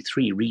actually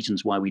three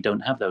reasons why we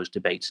don't have those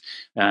debates.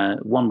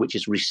 One, which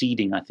is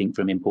receding, I think,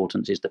 from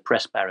importance, is the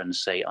press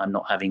barons say, I'm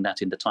not having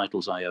that in the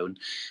titles I own.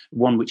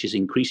 One, which is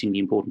increasingly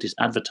important, is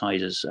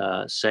advertisers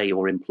say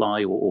or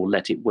imply or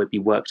let it be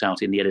worked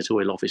out in the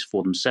editorial office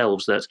for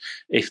themselves that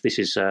if this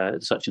is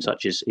such and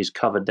such is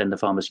covered, then the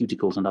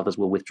pharmaceuticals and others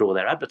will withdraw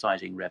their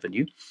advertising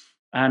revenue.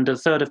 And the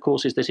third, of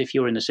course, is that if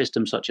you're in a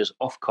system such as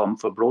Ofcom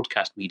for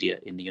broadcast media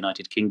in the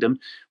United Kingdom,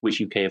 which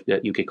UK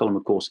Column,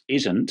 of course,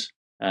 isn't,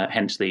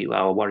 hence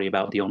our worry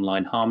about the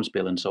online harms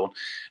bill and so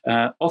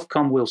on.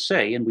 Ofcom will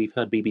say, and we've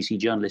heard BBC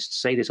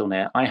journalists say this on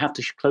air, I have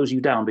to close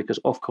you down because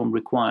Ofcom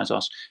requires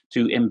us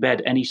to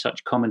embed any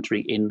such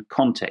commentary in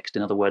context,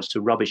 in other words,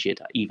 to rubbish it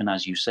even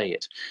as you say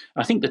it.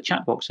 I think the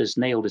chat box has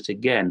nailed it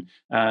again.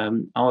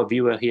 Our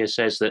viewer here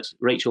says that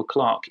Rachel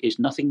Clark is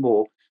nothing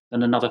more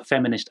than another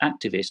feminist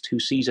activist who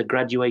sees a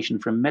graduation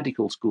from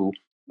medical school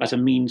as a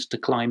means to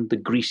climb the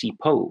greasy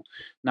pole.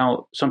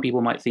 Now, some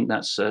people might think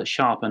that's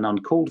sharp and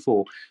uncalled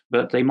for,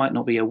 but they might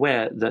not be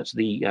aware that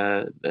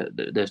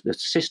the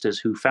sisters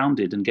who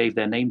founded and gave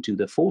their name to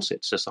the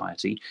Fawcett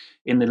Society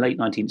in the late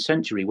 19th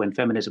century, when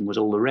feminism was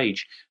all the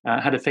rage,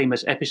 had a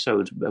famous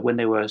episode when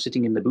they were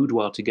sitting in the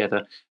boudoir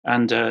together,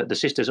 and the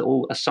sisters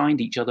all assigned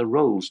each other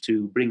roles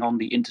to bring on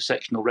the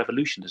intersectional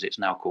revolution, as it's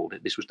now called.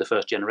 This was the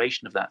first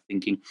generation of that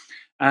thinking.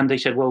 And they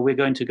said, well, we're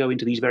going to go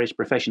into these various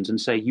professions and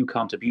say, you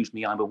can't abuse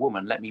me, I'm a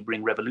woman, let me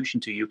bring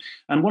revolution to you.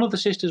 And one of the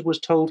sisters was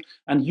told,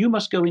 and you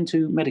must go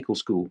into medical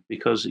school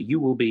because you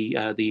will be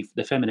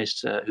the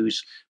feminist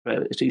who's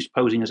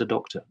posing as a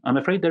doctor. I'm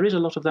afraid there is a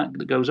lot of that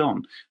goes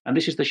on. And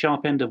this is the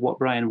sharp end of what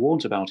Brian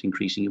warns about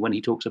increasingly when he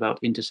talks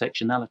about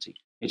intersectionality.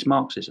 It's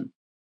Marxism.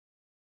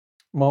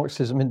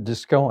 Marxism in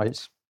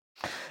disguise.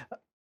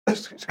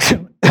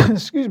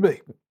 Excuse me.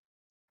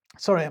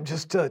 Sorry, I'm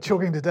just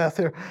choking to death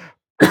here.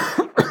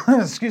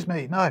 Excuse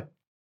me. Now,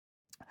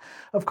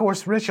 of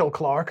course, Rachel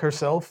Clark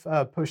herself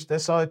pushed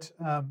this out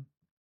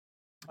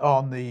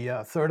on the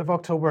 3rd of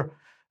October.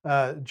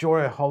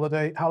 Joria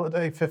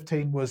Halliday,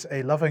 15, was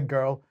a loving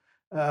girl,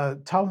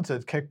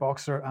 talented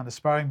kickboxer and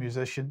aspiring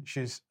musician.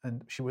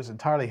 She was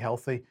entirely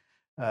healthy.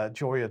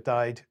 Joria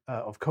died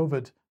of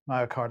COVID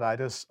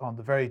myocarditis on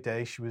the very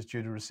day she was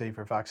due to receive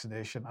her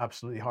vaccination.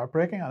 Absolutely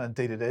heartbreaking, and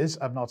indeed it is.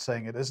 I'm not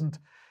saying it isn't.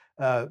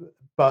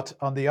 But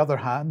on the other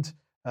hand,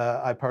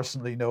 I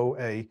personally know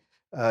a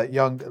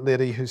young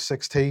lady who's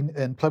 16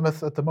 in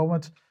Plymouth at the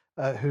moment,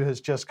 who has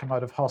just come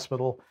out of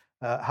hospital,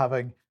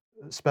 having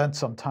spent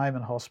some time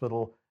in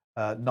hospital,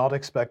 not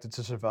expected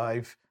to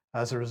survive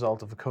as a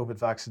result of a COVID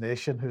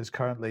vaccination, who's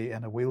currently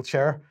in a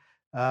wheelchair.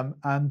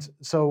 And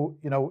so,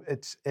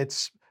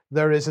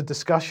 there is a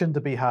discussion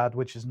to be had,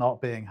 which is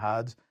not being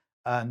had.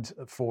 And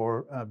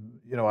for,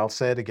 I'll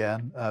say it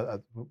again,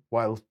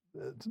 while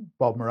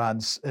Bob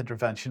Moran's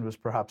intervention was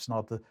perhaps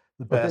not the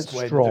best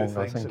way to do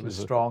things, it was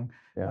strong.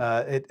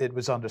 Yeah. It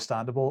was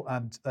understandable.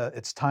 And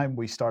it's time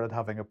we started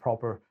having a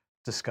proper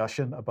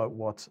discussion about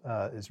what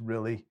is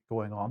really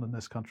going on in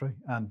this country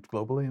and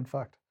globally, in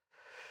fact.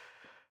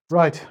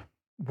 Right.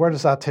 Where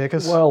does that take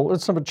us? Well,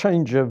 let's have a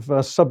change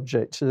of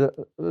subject. A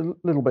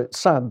little bit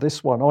sad,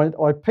 this one.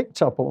 I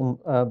picked up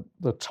on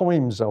the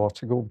Times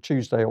article,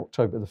 Tuesday,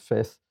 October the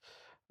 5th,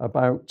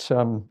 about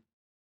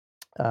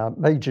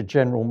Major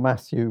General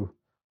Matthew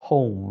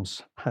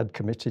Holmes had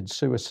committed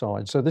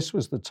suicide. So this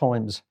was the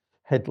Times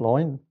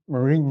headline.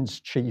 Marines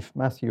Chief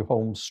Matthew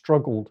Holmes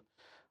struggled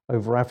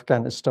over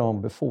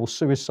Afghanistan before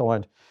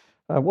suicide.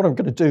 What I'm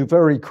going to do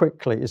very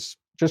quickly is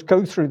just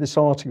go through this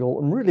article,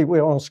 and really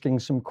we're asking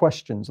some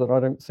questions that I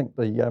don't think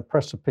the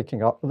press are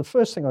picking up. But the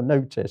first thing I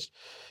noticed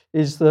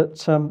is that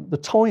the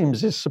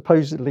Times is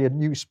supposedly a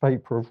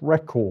newspaper of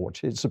record.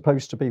 It's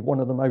supposed to be one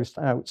of the most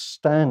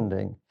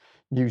outstanding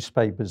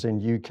newspapers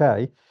in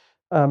UK.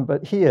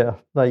 But here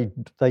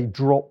they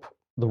drop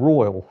the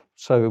Royal.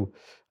 So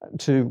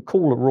to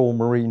call a Royal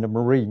Marine a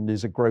Marine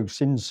is a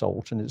gross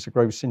insult, and it's a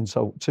gross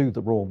insult to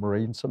the Royal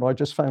Marines. And I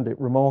just found it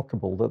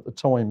remarkable that the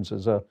Times,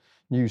 as a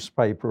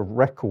newspaper of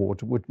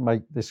record, would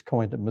make this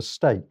kind of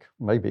mistake.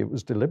 Maybe it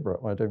was deliberate,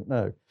 I don't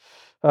know.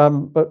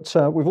 But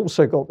we've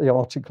also got the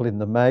article in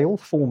the Mail.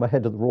 Former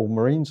head of the Royal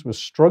Marines was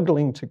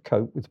struggling to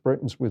cope with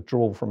Britain's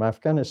withdrawal from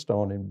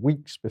Afghanistan in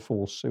weeks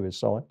before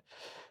suicide.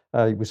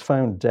 He was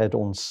found dead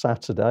on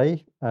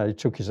Saturday. He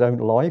took his own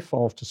life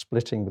after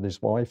splitting with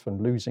his wife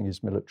and losing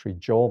his military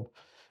job.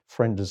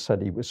 Friend has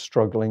said he was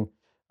struggling.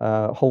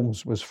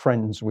 Holmes was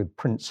friends with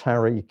Prince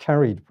Harry,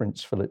 carried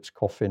Prince Philip's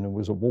coffin, and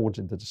was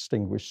awarded the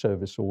Distinguished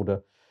Service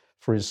Order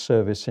for his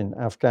service in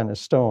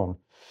Afghanistan.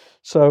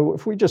 So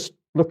if we just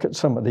look at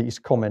some of these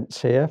comments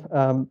here,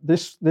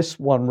 this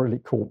one really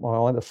caught my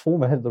eye. The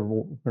former head of the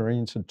Royal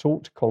Marines had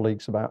talked to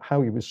colleagues about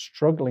how he was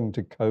struggling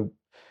to cope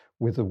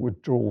with the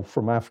withdrawal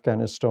from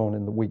Afghanistan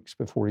in the weeks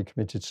before he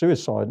committed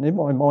suicide. And in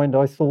my mind,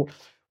 I thought,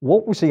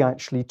 what was he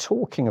actually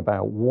talking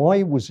about?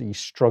 Why was he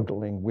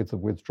struggling with the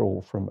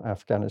withdrawal from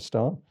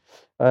Afghanistan?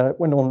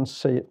 Went on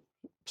to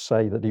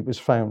say that he was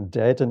found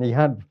dead and he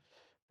had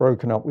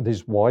broken up with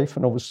his wife,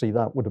 and obviously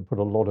that would have put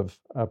a lot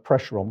of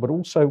pressure on. But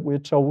also we're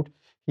told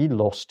he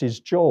lost his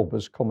job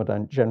as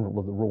Commandant General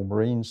of the Royal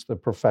Marines, the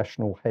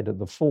professional head of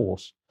the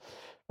force.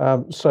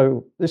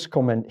 So this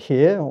comment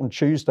here, on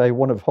Tuesday,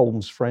 one of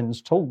Holmes'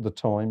 friends told the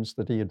Times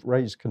that he had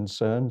raised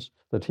concerns,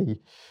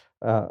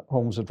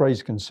 Holmes had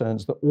raised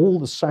concerns that all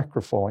the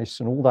sacrifice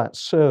and all that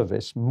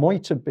service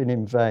might have been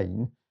in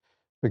vain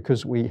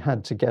because we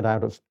had to get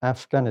out of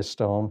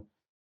Afghanistan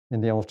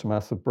in the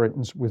aftermath of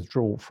Britain's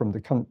withdrawal from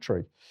the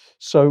country.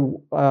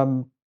 So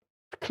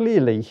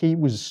clearly he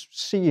was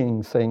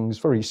seeing things,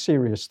 very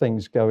serious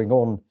things going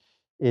on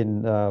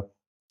in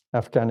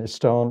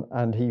Afghanistan,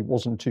 and he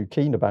wasn't too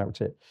keen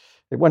about it.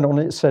 It went on,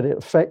 it said it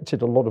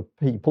affected a lot of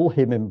people,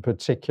 him in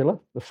particular.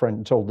 The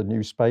friend told the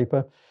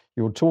newspaper,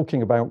 "You're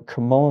talking about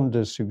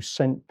commanders who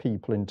sent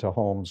people into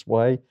harm's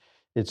way.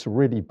 It's a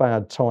really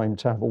bad time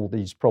to have all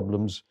these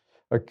problems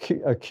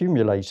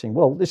accumulating."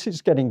 Well, this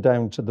is getting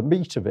down to the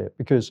meat of it,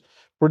 because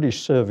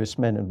British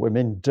servicemen and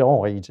women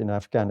died in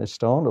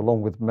Afghanistan,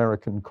 along with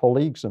American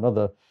colleagues and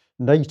other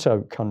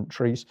NATO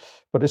countries,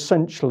 but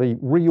essentially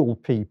real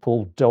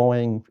people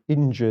dying,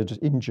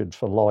 injured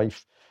for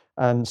life,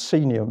 and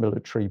senior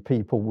military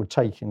people were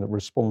taking the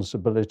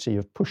responsibility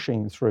of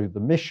pushing through the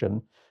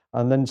mission.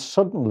 And then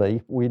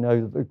suddenly we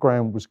know that the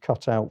ground was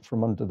cut out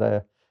from under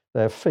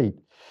their feet.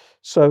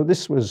 So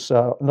this was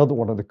another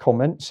one of the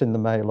comments in the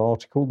Mail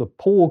article. The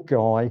poor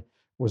guy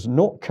was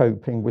not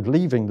coping with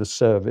leaving the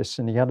service,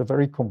 and he had a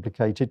very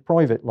complicated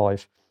private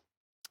life.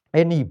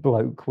 Any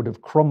bloke would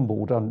have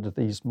crumbled under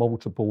these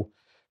multiple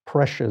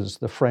pressures,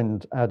 the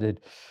friend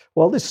added.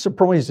 Well, this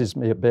surprises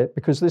me a bit,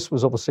 because this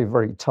was obviously a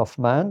very tough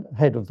man,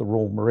 head of the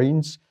Royal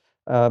Marines,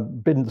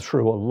 been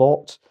through a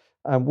lot,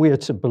 and we're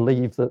to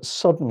believe that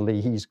suddenly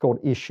he's got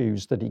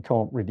issues that he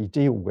can't really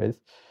deal with.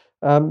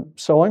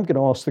 So I'm going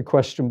to ask the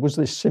question, was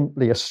this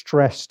simply a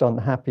stressed,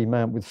 unhappy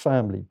man with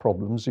family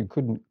problems who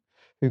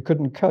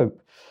couldn't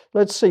cope?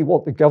 Let's see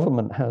what the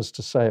government has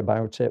to say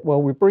about it.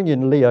 Well, we bring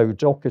in Leo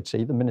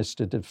Doherty, the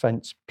Minister of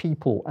Defence,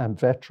 People and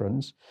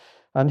Veterans,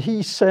 and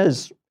he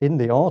says in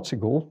the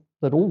article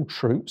that all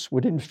troops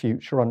would in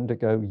future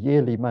undergo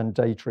yearly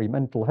mandatory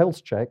mental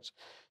health checks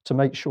to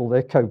make sure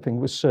they're coping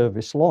with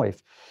service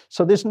life.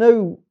 So there's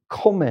no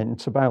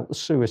comment about the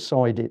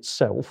suicide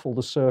itself or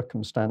the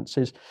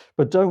circumstances,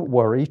 but don't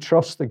worry,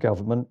 trust the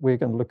government, we're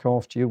going to look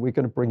after you, we're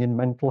going to bring in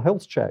mental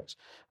health checks.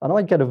 And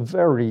I get a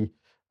very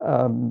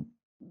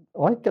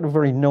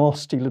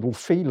nasty little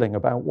feeling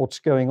about what's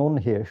going on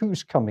here.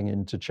 Who's coming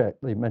in to check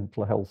the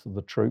mental health of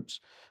the troops,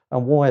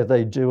 and why are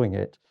they doing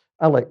it?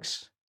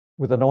 Alex,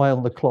 with an eye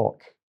on the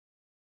clock.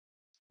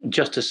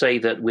 Just to say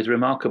that with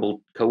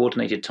remarkable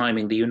coordinated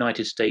timing, the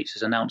United States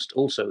has announced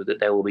also that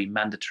there will be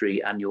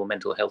mandatory annual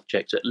mental health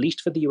checks, at least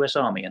for the US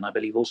Army, and I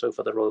believe also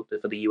for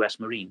the US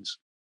Marines.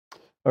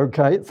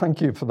 Okay,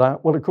 thank you for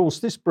that. Well, of course,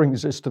 this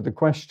brings us to the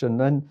question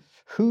then,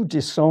 who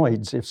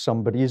decides if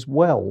somebody is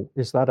well?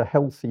 Is that a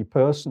healthy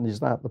person? Is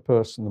that the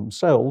person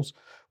themselves?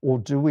 Or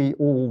do we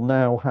all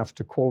now have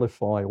to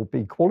qualify or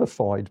be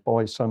qualified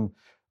by some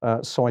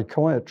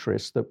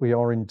psychiatrist that we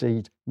are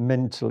indeed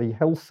mentally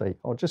healthy?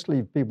 I'll just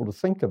leave people to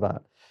think of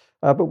that.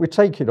 But we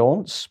take it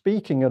on.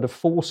 Speaking at a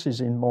Forces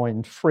in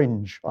Mind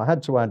fringe, I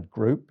had to add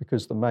group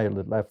because the Mail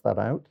had left that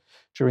out,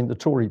 during the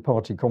Tory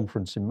party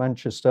conference in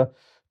Manchester,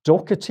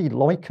 Doherty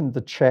likened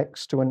the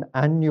checks to an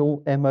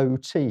annual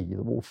MOT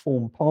that will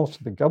form part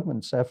of the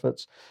government's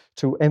efforts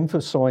to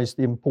emphasise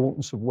the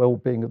importance of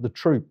well-being of the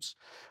troops.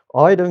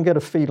 I don't get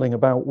a feeling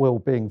about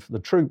well-being for the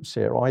troops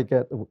here. I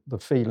get the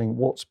feeling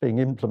what's being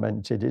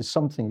implemented is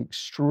something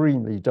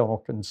extremely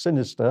dark and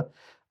sinister,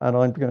 and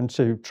I'm going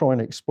to try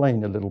and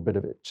explain a little bit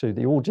of it to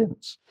the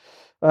audience.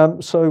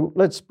 So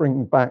let's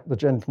bring back the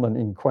gentleman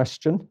in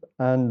question,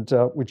 and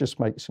we just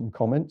make some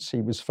comments.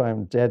 He was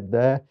found dead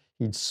there.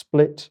 He'd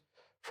split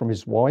from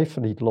his wife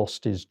and he'd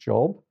lost his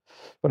job.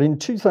 But in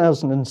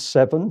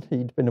 2007,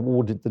 he'd been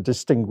awarded the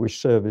Distinguished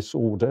Service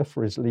Order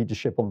for his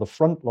leadership on the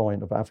front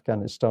line of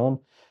Afghanistan,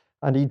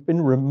 and he'd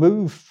been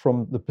removed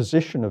from the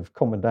position of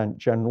Commandant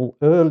General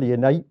early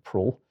in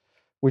April,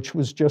 which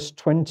was just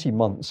 20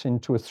 months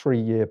into a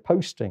 3-year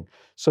posting.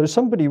 So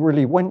somebody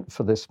really went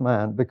for this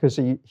man, because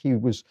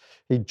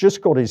he'd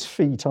just got his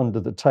feet under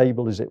the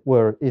table, as it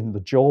were, in the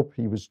job.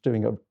 He was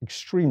doing an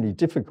extremely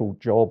difficult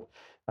job,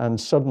 and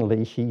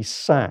suddenly he's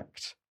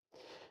sacked.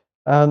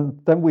 And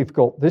then we've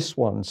got this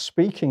one.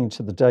 Speaking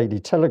to the Daily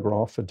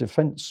Telegraph, a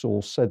defence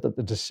source said that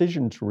the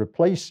decision to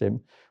replace him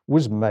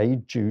was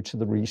made due to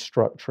the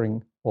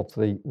restructuring of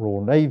the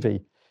Royal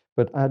Navy,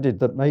 but added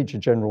that Major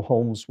General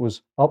Holmes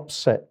was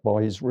upset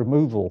by his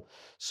removal.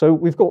 So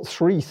we've got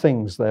 3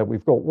 things there.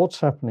 We've got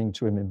what's happening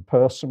to him in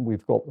person.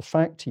 We've got the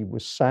fact he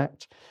was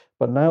sacked,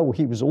 but now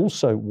he was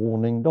also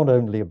warning not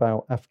only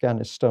about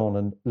Afghanistan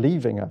and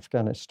leaving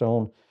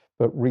Afghanistan,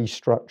 but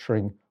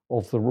restructuring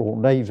of the Royal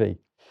Navy.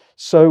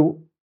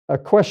 So a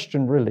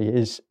question really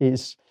is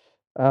if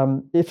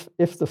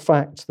the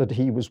fact that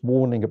he was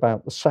warning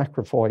about the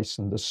sacrifice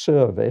and the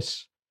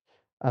service,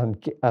 and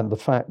the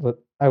fact that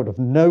out of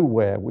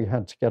nowhere we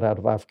had to get out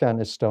of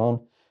Afghanistan,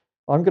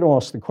 I'm going to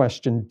ask the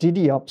question, did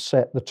he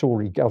upset the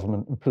Tory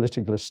government and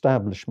political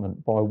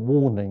establishment by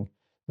warning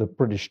that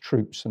British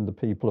troops and the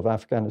people of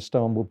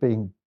Afghanistan were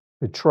being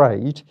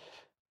betrayed?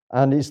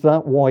 And is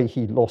that why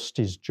he lost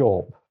his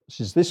job?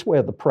 Is this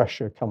where the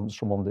pressure comes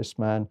from on this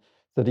man,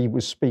 that he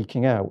was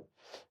speaking out?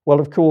 Well,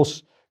 of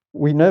course,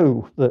 we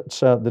know that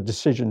the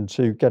decision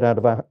to get out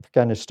of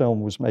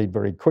Afghanistan was made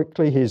very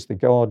quickly. Here's The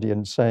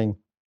Guardian saying,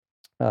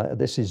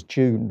 this is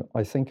June,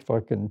 I think, if I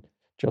can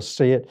just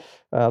see it.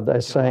 They're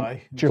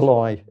saying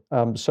July.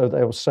 So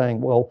they were saying,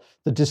 well,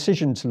 the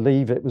decision to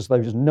leave it was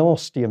those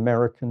nasty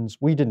Americans.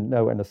 We didn't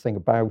know anything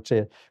about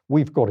it.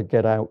 We've got to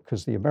get out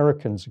because the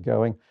Americans are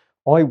going.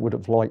 I would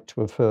have liked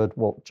to have heard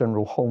what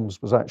General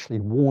Holmes was actually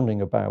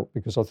warning about,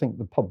 because I think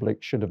the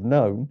public should have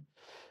known.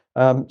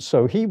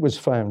 So he was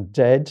found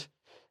dead.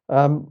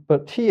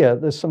 But here,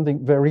 there's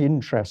something very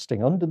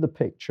interesting. Under the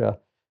picture,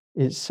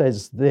 it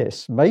says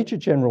this: Major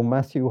General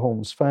Matthew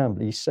Holmes'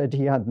 family said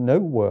he had no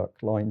work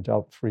lined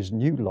up for his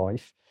new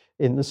life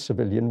in the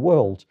civilian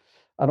world.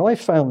 And I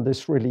found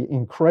this really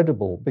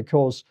incredible,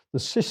 because the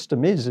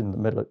system is in the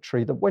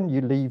military that when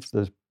you leave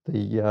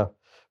the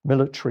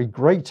military,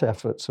 great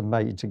efforts are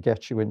made to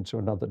get you into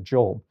another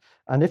job.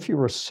 And if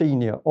you're a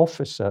senior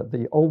officer,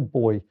 the old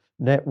boy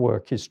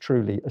network is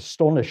truly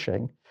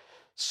astonishing.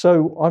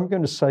 So I'm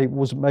going to say,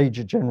 was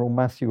Major General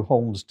Matthew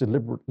Holmes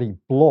deliberately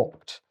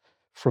blocked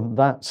from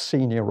that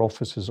senior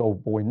officer's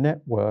old boy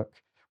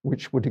network,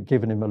 which would have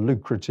given him a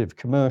lucrative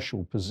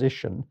commercial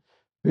position,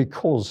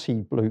 because he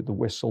blew the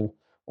whistle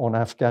on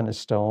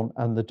Afghanistan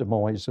and the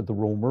demise of the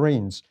Royal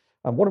Marines?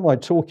 And what am I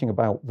talking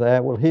about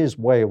there? Well, here's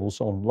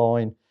Wales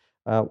Online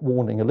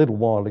warning a little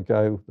while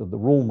ago that the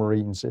Royal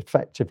Marines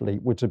effectively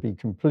were to be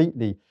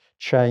completely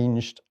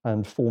changed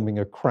and forming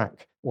a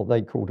crack, what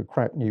they called a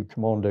crack new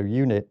commando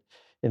unit,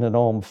 in an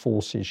armed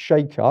forces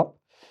shake-up.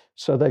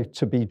 So they're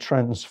to be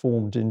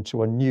transformed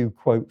into a new,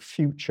 quote,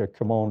 future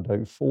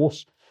commando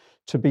force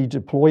to be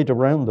deployed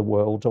around the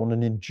world on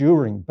an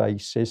enduring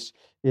basis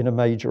in a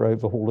major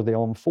overhaul of the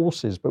armed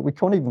forces. But we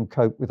can't even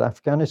cope with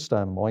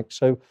Afghanistan, Mike.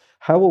 So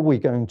how are we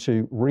going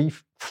to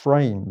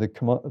reframe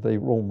the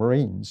Royal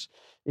Marines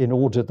in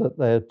order that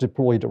they're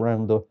deployed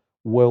around the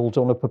world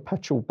on a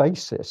perpetual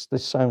basis?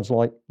 This sounds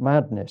like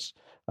madness,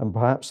 and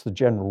perhaps the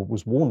general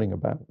was warning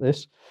about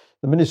this.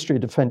 The Ministry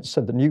of Defence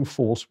said the new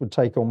force would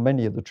take on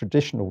many of the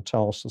traditional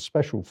tasks of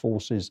special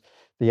forces,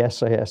 the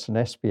SAS and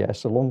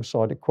SBS,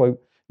 alongside a,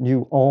 quote,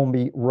 new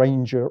Army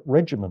Ranger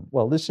Regiment.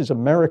 Well, this is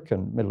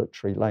American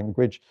military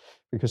language,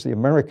 because the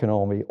American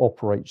Army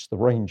operates the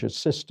Ranger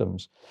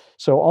systems.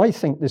 So I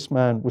think this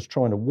man was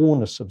trying to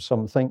warn us of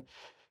something.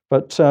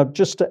 But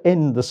just to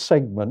end the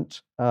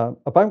segment,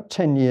 about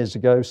 10 years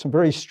ago, some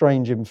very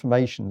strange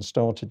information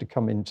started to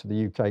come into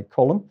the UK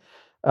column.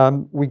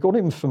 We got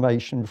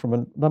information from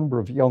a number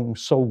of young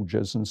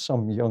soldiers and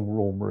some young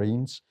Royal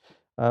Marines.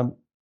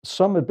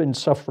 Some had been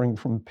suffering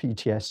from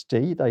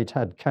PTSD. They'd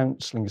had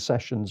counselling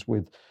sessions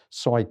with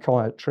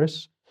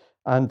psychiatrists,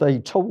 and they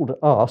told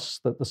us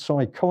that the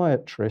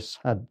psychiatrists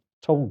had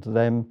told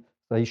them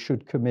they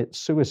should commit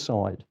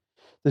suicide.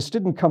 This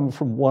didn't come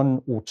from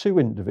one or two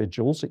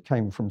individuals, it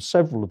came from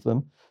several of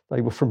them.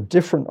 They were from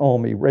different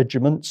army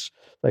regiments,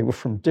 they were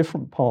from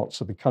different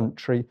parts of the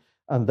country,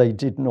 and they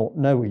did not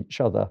know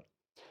each other.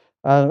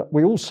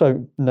 We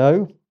also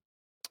know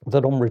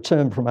that on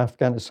return from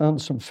Afghanistan,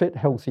 some fit,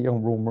 healthy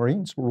young Royal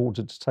Marines were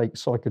ordered to take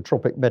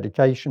psychotropic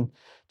medication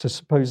to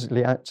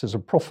supposedly act as a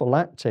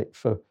prophylactic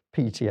for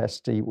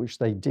PTSD, which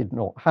they did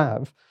not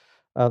have.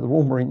 The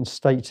Royal Marines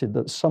stated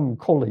that some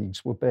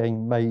colleagues were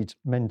being made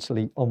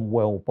mentally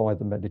unwell by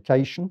the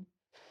medication.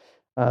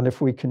 And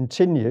if we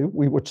continue,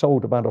 we were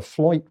told about a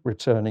flight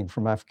returning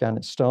from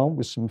Afghanistan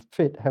with some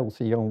fit,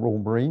 healthy young Royal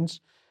Marines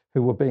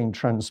who were being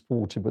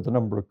transported with a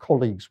number of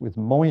colleagues with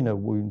minor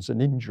wounds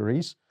and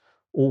injuries.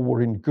 All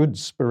were in good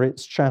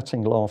spirits,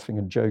 chatting, laughing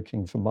and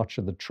joking for much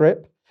of the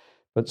trip.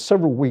 But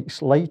several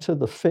weeks later,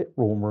 the fit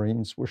Royal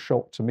Marines were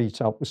shocked to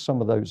meet up with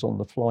some of those on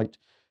the flight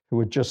who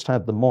had just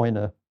had the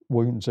minor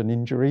wounds and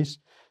injuries.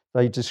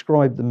 They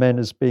described the men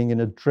as being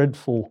in a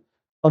dreadful,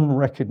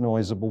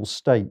 unrecognisable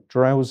state,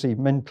 drowsy,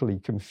 mentally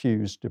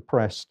confused,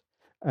 depressed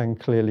and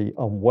clearly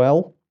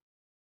unwell.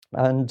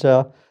 And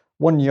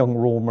one young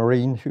Royal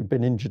Marine who'd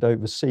been injured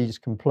overseas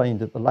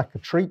complained at the lack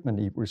of treatment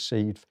he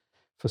received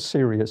for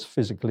serious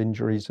physical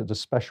injuries at a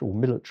special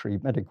military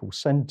medical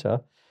centre.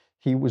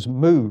 He was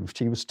moved,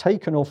 he was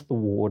taken off the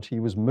ward, he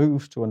was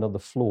moved to another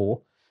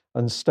floor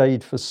and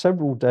stayed for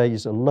several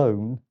days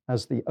alone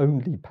as the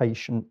only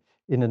patient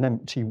in an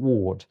empty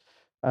ward.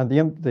 And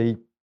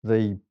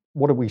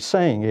what are we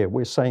saying here?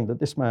 We're saying that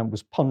this man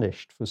was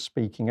punished for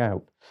speaking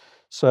out.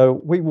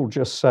 So we will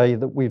just say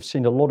that we've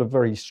seen a lot of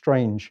very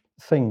strange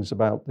things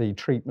about the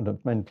treatment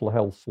of mental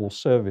health for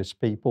service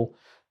people.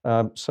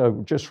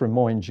 So just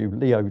remind you,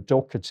 Leo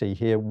Doherty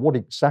here, what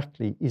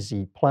exactly is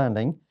he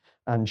planning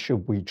and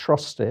should we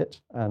trust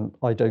it? And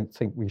I don't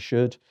think we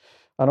should.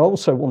 And I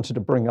also wanted to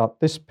bring up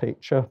this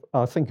picture,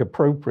 I think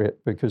appropriate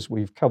because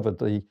we've covered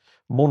the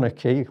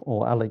monarchy,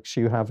 or Alex,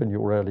 you have in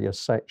your earlier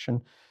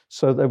section.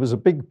 So there was a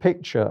big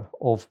picture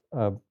of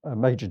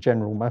Major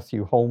General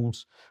Matthew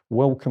Holmes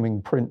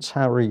welcoming Prince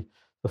Harry,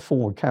 the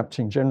former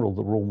Captain General of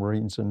the Royal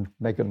Marines, and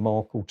Meghan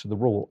Markle to the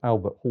Royal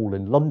Albert Hall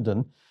in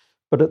London.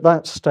 But at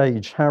that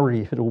stage,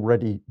 Harry had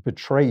already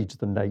betrayed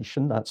the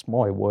nation, that's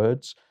my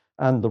words,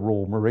 and the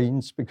Royal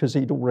Marines, because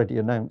he'd already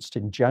announced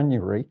in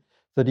January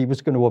that he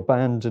was going to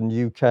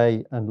abandon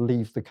UK and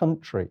leave the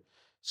country.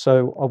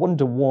 So I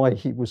wonder why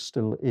he was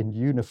still in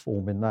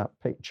uniform in that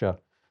picture.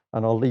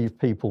 and I'll leave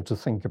people to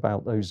think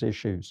about those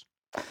issues.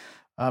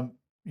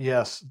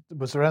 Yes.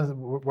 Was there anything?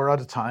 We're out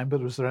of time,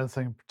 but was there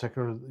anything in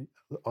particular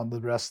on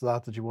the rest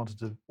of that you wanted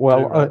to? Well,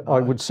 do right I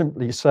now? would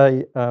simply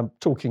say,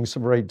 talking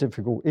some very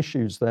difficult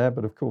issues there,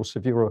 but of course,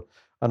 if you're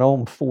an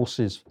armed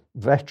forces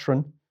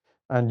veteran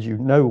and you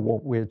know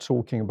what we're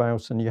talking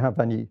about, and you have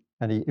any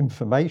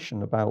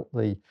information about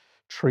the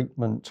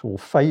treatment or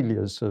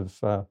failures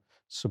of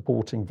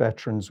supporting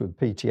veterans with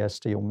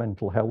PTSD or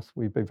mental health,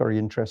 we'd be very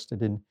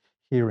interested in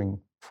hearing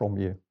from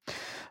you.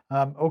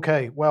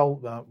 Okay,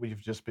 well,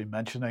 we've just been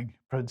mentioning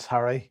Prince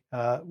Harry.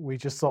 We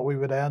just thought we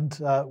would end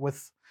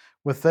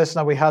with this.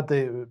 Now, we had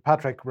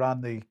Patrick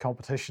ran the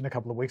competition a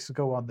couple of weeks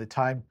ago on the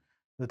Time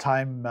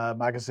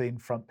magazine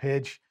front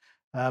page.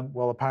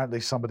 Well, apparently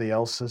somebody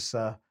else has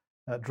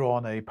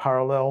drawn a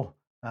parallel,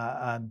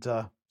 and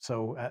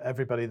so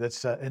everybody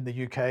that's in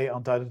the UK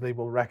undoubtedly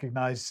will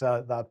recognise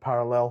that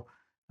parallel.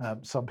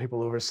 Some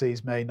people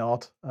overseas may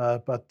not,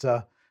 but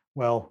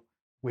well,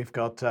 we've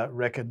got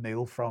Rick and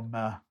Neil from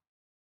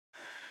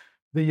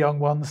the young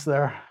ones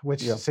there,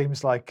 which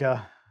seems like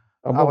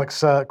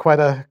Alex quite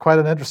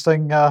an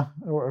interesting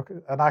or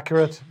an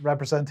accurate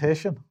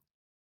representation.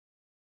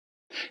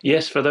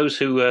 Yes, for those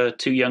who are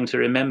too young to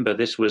remember,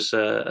 this was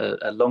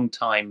a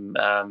long-time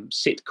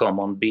sitcom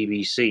on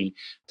BBC,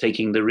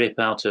 taking the rip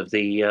out of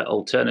the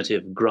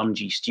alternative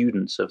grungy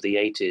students of the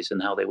 80s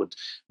and how they would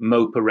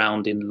mope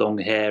around in long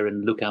hair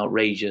and look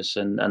outrageous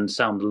and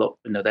sound a lot,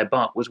 their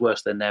bark was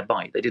worse than their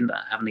bite. They didn't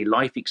have any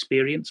life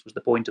experience, was the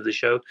point of the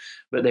show,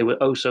 but they were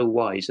oh so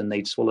wise, and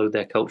they'd swallowed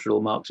their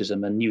cultural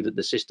Marxism and knew that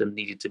the system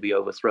needed to be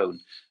overthrown.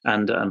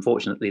 And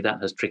unfortunately,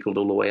 that has trickled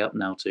all the way up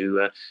now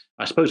to,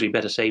 I suppose we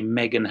better say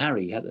Meg and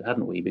Harry,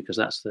 hadn't we? Because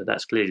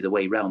that's clearly the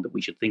way round that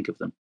we should think of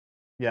them.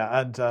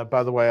 Yeah, and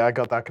by the way, I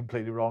got that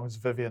completely wrong. It's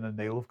Vivian and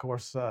Neil, of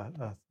course.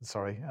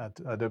 Sorry,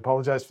 I do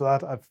apologise for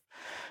that. I've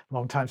a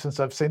long time since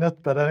I've seen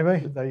it, but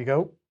anyway, there you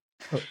go.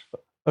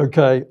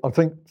 Okay, I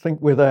think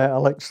we're there,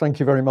 Alex. Thank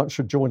you very much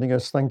for joining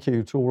us. Thank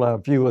you to all our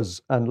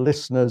viewers and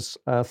listeners.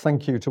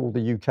 Thank you to all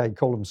the UK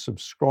Column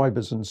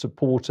subscribers and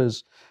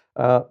supporters.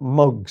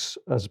 Mugs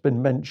has been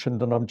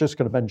mentioned, and I'm just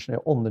going to mention it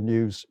on the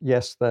news.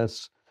 Yes,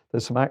 there's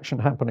some action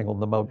happening on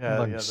the mug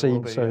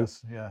scene, so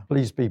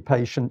please be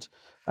patient.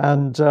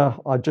 And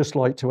I'd just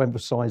like to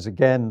emphasise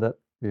again that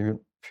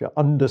if you're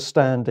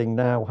understanding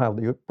now how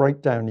the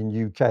breakdown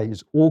in UK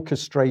is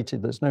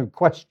orchestrated, there's no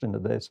question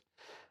of this,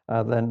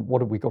 then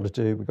what have we got to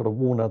do? We've got to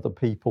warn other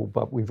people,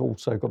 but we've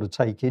also got to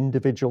take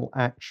individual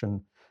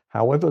action,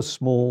 however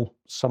small.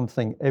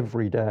 Something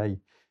every day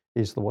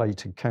is the way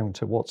to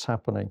counter what's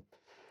happening.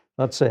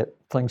 That's it.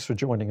 Thanks for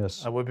joining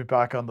us. I will be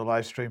back on the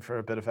live stream for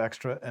a bit of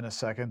extra in a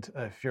second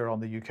if you're on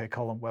the UK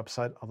Column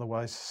website.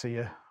 Otherwise, see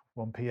you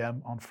 1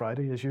 p.m. on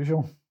Friday as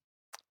usual.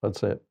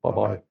 That's it.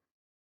 Bye-bye.